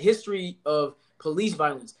don't have a history of police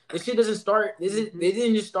violence. This shit doesn't start. They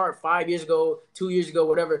didn't just start 5 years ago, 2 years ago,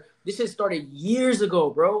 whatever. This shit started years ago,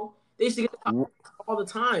 bro. They used to get all the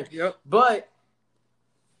time. Yep. But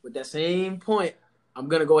with that same point, I'm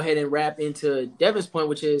gonna go ahead and wrap into Devin's point,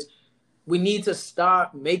 which is we need to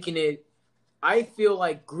stop making it. I feel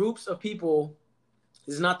like groups of people.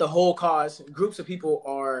 This is not the whole cause. Groups of people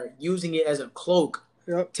are using it as a cloak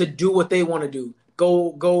to do what they want to do.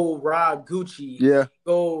 Go rob Gucci. Yeah.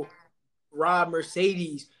 Go rob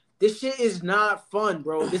Mercedes. This shit is not fun,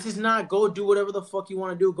 bro. This is not go do whatever the fuck you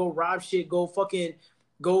want to do. Go rob shit.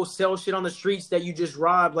 Go sell shit on the streets that you just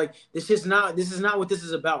robbed. Like this is not what this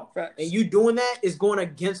is about. Facts. And you doing that is going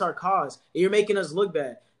against our cause. And you're making us look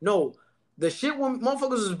bad. No. The shit when motherfuckers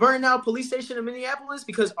was burning out police station in Minneapolis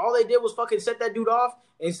because all they did was fucking set that dude off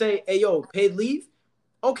and say, hey, yo, paid leave?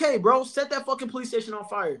 Okay, bro, set that fucking police station on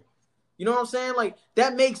fire. You know what I'm saying? Like,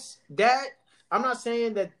 that makes that – I'm not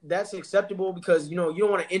saying that that's acceptable because, you don't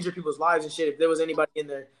want to injure people's lives and shit if there was anybody in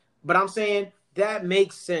there. But I'm saying that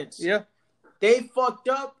makes sense. Yeah. They fucked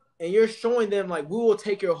up and you're showing them, like, we will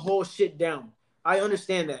take your whole shit down. I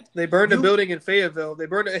understand that. They burned a building in Fayetteville. They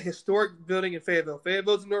burned a historic building in Fayetteville.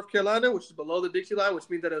 Fayetteville's in North Carolina, which is below the Dixie line, which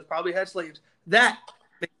means that it probably had slaves. That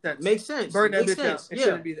makes sense. Burn that bitch down. It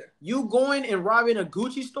shouldn't be there. You going and robbing a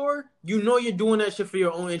Gucci store, you're doing that shit for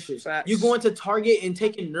your own interest. Facts. You going to Target and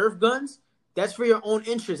taking Nerf guns, that's for your own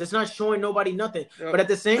interest. It's not showing nobody nothing. Yep. But at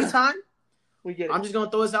the same time, we get it. I'm just going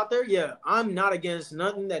to throw this out there. Yeah, I'm not against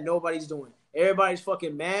nothing that nobody's doing. Everybody's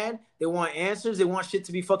fucking mad. They want answers. They want shit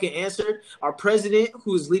to be fucking answered. Our president,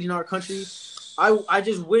 who is leading our country, I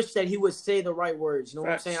just wish that he would say the right words. You know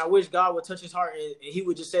what I'm saying? I wish God would touch his heart and he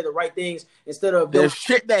would just say the right things instead of the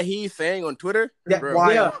shit that he's saying on Twitter.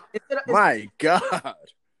 Yeah. My God.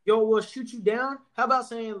 Yo, we'll shoot you down. How about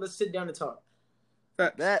saying let's sit down and talk?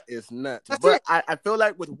 That is nuts. But I feel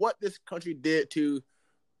like with what this country did to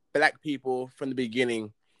black people from the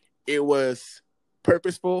beginning, it was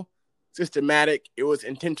purposeful, systematic, it was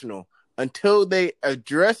intentional. Until they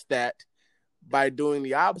address that by doing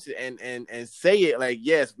the opposite and say it like,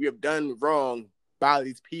 yes, we have done wrong by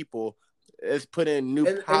these people. Let's put in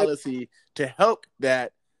new policy to help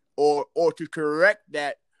that or to correct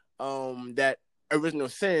that that original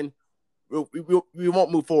sin. We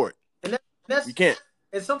won't move forward. And that's you can't.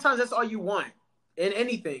 And sometimes that's all you want in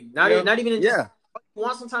anything. Not even in yeah. You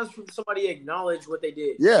want sometimes for somebody to acknowledge what they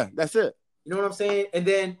did. Yeah, that's it. You know what I'm saying? And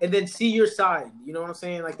then see your side. You know what I'm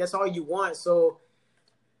saying? Like that's all you want. So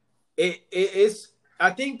it's I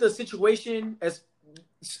think the situation as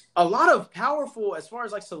a lot of powerful as far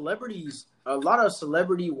as like celebrities, a lot of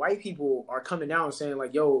celebrity white people are coming out and saying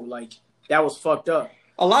like, yo, like that was fucked up.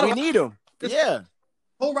 We need them. Yeah.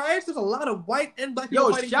 Whole riots, there's a lot of white and black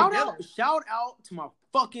people fighting together. Shout out to my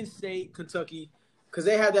fucking state, Kentucky. Because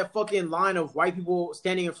they had that fucking line of white people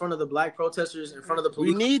standing in front of the black protesters, in front of the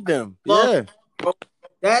police. We need them. Yeah.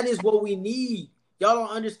 That is what we need. Y'all don't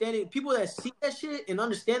understand it. People that see that shit and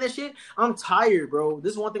understand that shit, I'm tired, bro.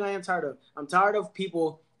 This is one thing I am tired of. I'm tired of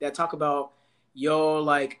people that talk about, yo,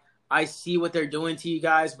 like, I see what they're doing to you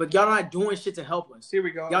guys, but y'all not doing shit to help us. Here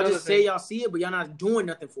we go. Y'all just say y'all see it, but y'all not doing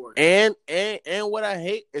nothing for it. And what I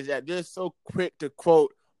hate is that they're so quick to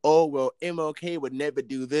quote, oh, well, MLK would never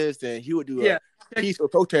do this, and he would do a peaceful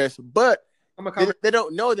protest. But they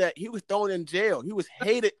don't know that he was thrown in jail. He was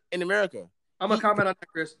hated in America. I'm going to comment on that,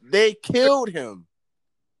 Chris. They killed him.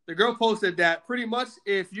 The girl posted that pretty much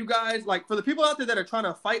if you guys, like, for the people out there that are trying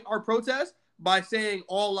to fight our protest by saying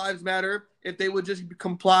all lives matter, if they would just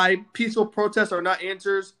comply, peaceful protests are not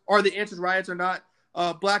answers, or the answers riots are not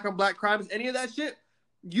black on black crimes, any of that shit,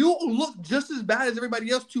 you look just as bad as everybody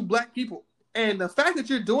else to black people. And the fact that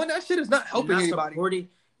you're doing that shit is not helping anybody.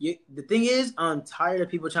 The thing is, I'm tired of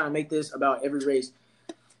people trying to make this about every race.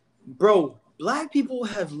 Bro, black people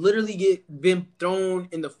have literally been thrown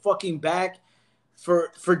in the fucking back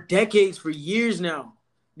for decades, for years now.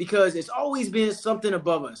 Because it's always been something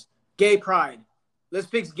above us. Gay pride. Let's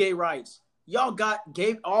fix gay rights. Y'all got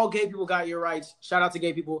all gay people got your rights. Shout out to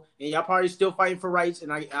gay people. And y'all probably still fighting for rights.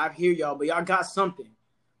 And I hear y'all, but y'all got something.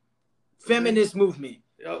 Feminist movement.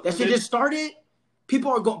 That shit just started.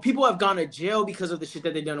 People have gone to jail because of the shit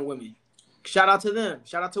that they done to women. Shout out to them.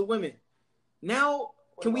 Shout out to women. Now,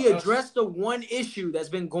 can we address the one issue that's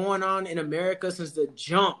been going on in America since the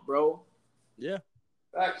jump, bro? Yeah.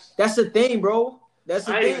 Facts. That's the thing, bro. That's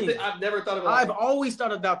the thing. I've never thought about I've always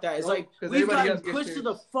thought about that. It's like we've gotten pushed to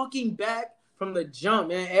the fucking back from the jump,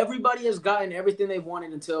 man. Everybody has gotten everything they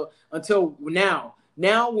wanted until now.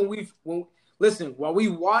 Now while we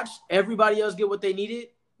watched everybody else get what they needed,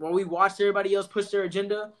 while we watched everybody else push their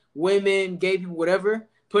agenda, women, gay people, whatever,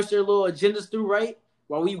 push their little agendas through, right?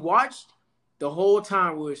 While we watched, the whole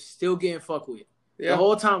time we were still getting fucked with. Yeah. The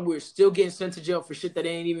whole time we were still getting sent to jail for shit that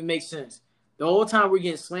didn't even make sense. The whole time we're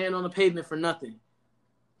getting slammed on the pavement for nothing.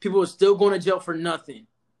 People are still going to jail for nothing.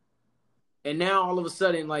 And now all of a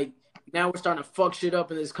sudden, like, now we're starting to fuck shit up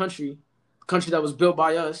in this country that was built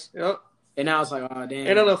by us. Yep. And now it's like, oh, damn.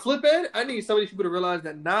 And on the flip end, I need some of these people to realize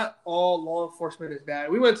that not all law enforcement is bad.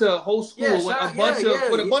 We went to a whole school with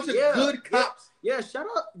a bunch of good cops. Yeah, shut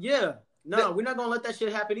up. Yeah. No, we're not going to let that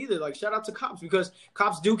shit happen either. Like, shout out to cops because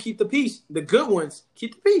cops do keep the peace. The good ones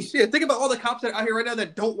keep the peace. Yeah, think about all the cops that are out here right now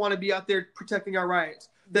that don't want to be out there protecting our riots,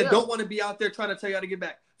 that don't want to be out there trying to tell you how to get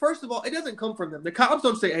back. First of all, it doesn't come from them. The cops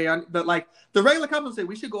don't say, hey, but like the regular cops don't say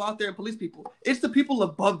we should go out there and police people. It's the people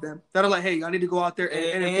above them that are like, hey, I need to go out there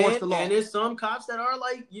and enforce the law. And there's some cops that are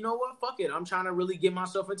like, you know what, fuck it. I'm trying to really get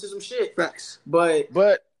myself into some shit. Facts. But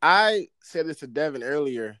I said this to Devin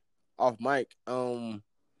earlier off mic.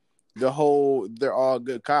 The whole they're all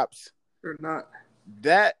good cops. They're not.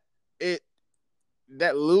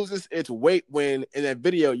 That loses its weight when in that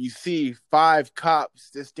video you see 5 cops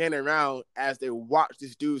just standing around as they watch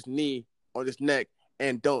this dude's knee on his neck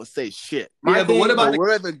and don't say shit. Yeah, but what about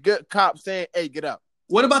where are the good cops saying, hey, get up?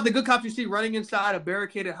 What about the good cops you see running inside a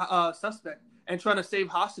barricaded suspect and trying to save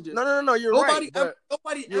hostages? No, you're right.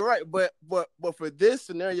 You're right, but for this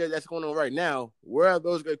scenario that's going on right now, where are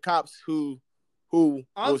those good cops who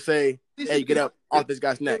will say, hey, get up off this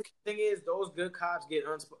guy's neck? The thing is, those good cops get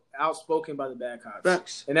outspoken by the bad cops.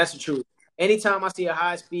 Facts. And that's the truth. Anytime I see a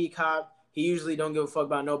high-speed cop, he usually don't give a fuck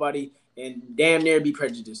about nobody and damn near be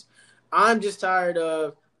prejudiced. I'm just tired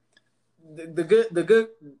of the good.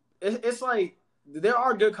 It's like there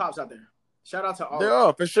are good cops out there. Shout out to all. There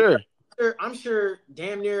are, for sure. I'm sure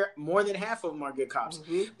damn near more than half of them are good cops.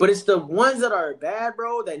 Mm-hmm. But it's the ones that are bad,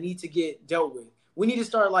 bro, that need to get dealt with. We need to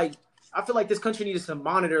start, like, I feel like this country needs to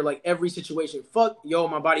monitor like every situation. Fuck, yo,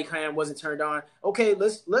 my body cam wasn't turned on. Okay,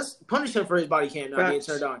 let's punish him for his body cam not being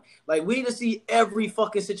turned on. Like we need to see every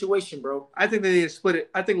fucking situation, bro. I think they need to split it.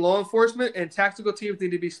 I think law enforcement and tactical teams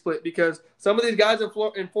need to be split because some of these guys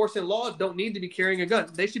enforcing laws don't need to be carrying a gun.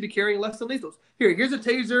 They should be carrying less than lethals. Here's a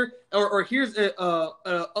taser, or here's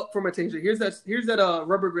up from a taser. Here's that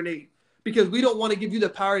rubber grenade. Because we don't want to give you the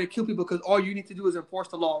power to kill people because all you need to do is enforce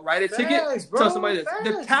the law. Write a ticket, tell somebody this.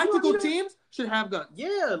 The tactical teams should have guns.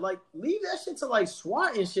 Yeah, like leave that shit to like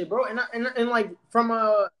SWAT and shit, bro. And like from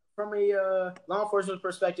a law enforcement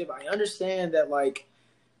perspective, I understand that like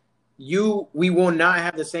we will not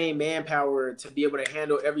have the same manpower to be able to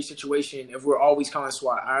handle every situation if we're always calling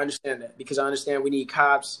SWAT. I understand that because I understand we need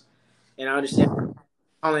cops, and I understand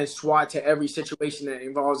calling SWAT to every situation that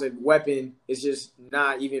involves a weapon is just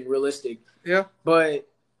not even realistic. Yeah, but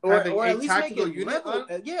or at least make it level.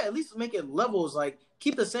 Yeah, at least make it levels. Like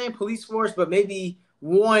keep the same police force, but maybe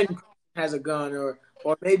one has a gun, or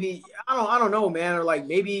maybe I don't know, man. Or like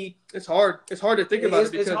maybe it's hard. It's hard to think about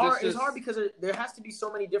it because it's hard because there has to be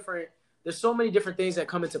so many different. There's so many different things that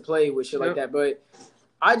come into play with shit like that. But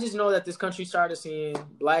I just know that this country started seeing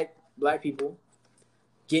black people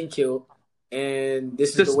getting killed. And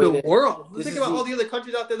this is the world. Think about all the other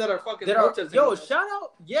countries out there that are fucking protesting. Yo, shout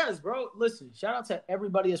out. Yes, bro. Listen, shout out to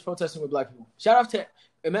everybody that's protesting with black people. Shout out to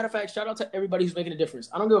everybody who's making a difference.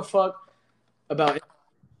 I don't give a fuck about it.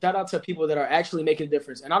 Shout out to people that are actually making a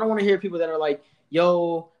difference. And I don't want to hear people that are like,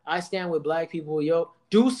 yo, I stand with black people. Yo,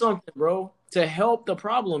 do something, bro, to help the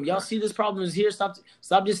problem. Y'all see this problem is here. Stop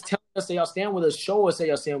just telling us that y'all stand with us. Show us that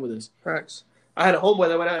y'all stand with us. Thanks. I had a homeboy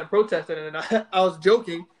that went out and protested, and I was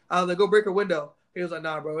joking. I was like, go break a window. He was like,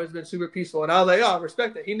 nah, bro, it's been super peaceful. And I was like, oh, I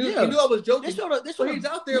respect it. He knew I was joking. He's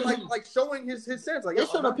out there like showing his sense. Like, they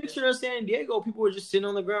showed a picture of San Diego. People were just sitting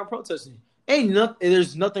on the ground protesting.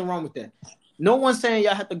 There's nothing wrong with that. No one's saying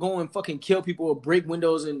y'all have to go and fucking kill people or break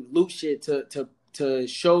windows and loot shit to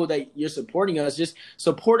show that you're supporting us. Just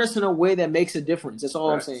support us in a way that makes a difference. That's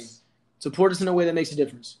all I'm saying. Support us in a way that makes a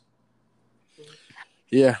difference.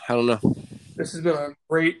 Yeah, I don't know. This has been a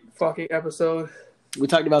great fucking episode. We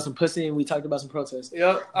talked about some pussy and we talked about some protests.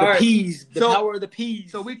 Yep. The power of the peas.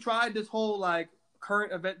 So we tried this whole like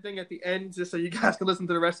current event thing at the end just so you guys can listen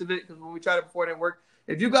to the rest of it because when we tried it before it didn't work.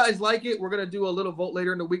 If you guys like it, we're going to do a little vote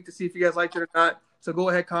later in the week to see if you guys liked it or not. So go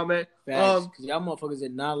ahead, comment. Facts, y'all motherfuckers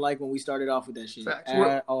did not like when we started off with that shit.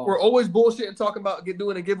 We're always bullshitting talking about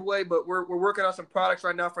doing a giveaway, but we're working on some products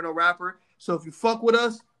right now for No Rapper. So if you fuck with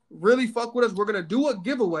us, really fuck with us, we're going to do a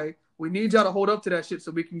giveaway. We need y'all to hold up to that shit so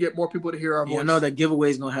we can get more people to hear our voice. I know that giveaway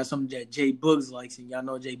is going to have something that Jay Buggs likes, and y'all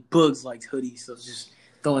know Jay Buggs likes hoodies, so just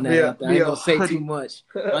throwing that out there. I ain't going to say too much.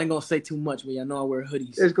 But y'all know I wear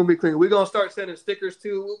hoodies. It's going to be clean. We're going to start sending stickers,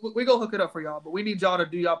 too. We're going to hook it up for y'all, but we need y'all to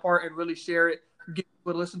do y'all part and really share it, get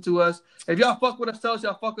people to listen to us. If y'all fuck with us, tell us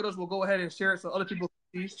y'all fuck with us. We'll go ahead and share it so other people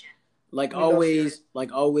can see. Like always,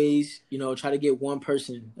 try to get one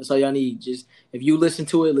person. That's all y'all need. Just if you listen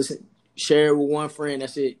to it, share it with one friend.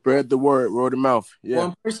 That's it. Spread the word, word of mouth. Yeah.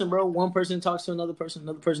 One person, bro. One person talks to another person.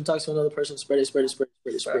 Another person talks to another person. Spread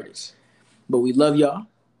it. But we love y'all.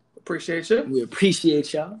 Appreciate you. We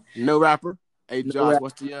appreciate y'all. No Rapper. Hey, Josh,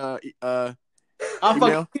 what's the I'll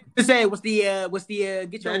email? To say what's the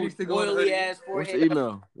get your oily ass forehead.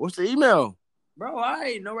 What's the email? Bro, all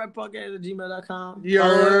right. NoRapperPodcast@gmail.com.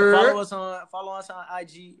 Follow us on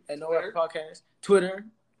IG at No Rapper Podcast. Twitter,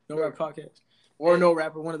 No Rapper Podcast. Or No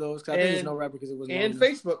Rapper, one of those. Cause I think it's No Rapper because it was. And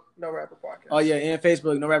Facebook, No Rapper Podcast. Oh yeah, and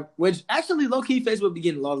Facebook, No Rapper. Which actually, low key, Facebook be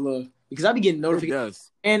getting a lot of love because I be getting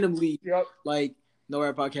notifications randomly. Yep. Like No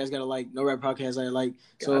Rapper Podcast got a like, No Rapper Podcast got a like.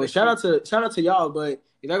 So shout out to y'all. But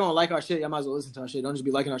if y'all gonna like our shit, y'all might as well listen to our shit. Don't just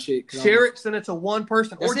be liking our shit. Share it, send it to one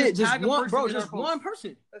person. That's or it. Just one, bro. Just one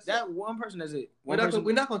person. One person. That's it. We're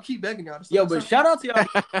not gonna keep begging y'all. Yo, but shout out to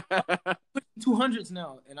y'all. 200s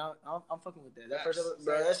now, and I'm fucking with that. That person,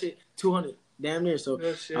 bro, that shit 200, damn near. So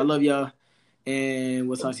I love y'all, and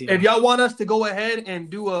we'll talk to y'all. If y'all want us to go ahead and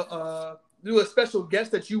do a special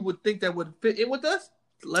guest that you would think that would fit in with us,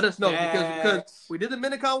 let us know because we did the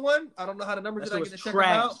Minicon one. I don't know how the numbers did. I get to check them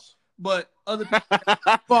out, but other people,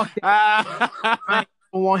 fuck that. I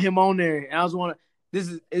don't want him on there, and I was want to.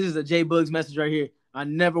 This is a Jay Buggs message right here. I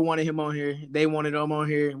never wanted him on here. They wanted him on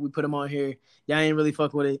here. We put him on here. Y'all ain't really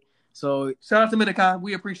fuck with it. So shout out to Minicon.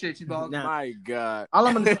 We appreciate you, dog. My God. All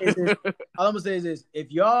I'm gonna say is this.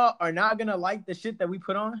 If y'all are not gonna like the shit that we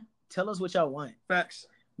put on, tell us what y'all want. Facts.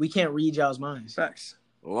 We can't read y'all's minds. Facts.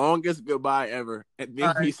 Longest goodbye ever. And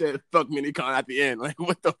then he said fuck Minicon at the end. Like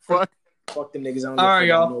what the fuck? Fuck them niggas. I don't all right,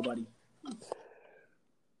 y'all. Nobody.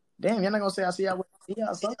 Damn, you're not gonna say I see y'all.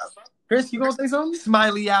 Yeah, son. Chris, you gonna say something?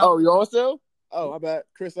 Smiley out. Oh, you on still? Oh, my bad.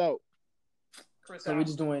 Chris out. Chris So out. we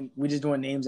just doing names.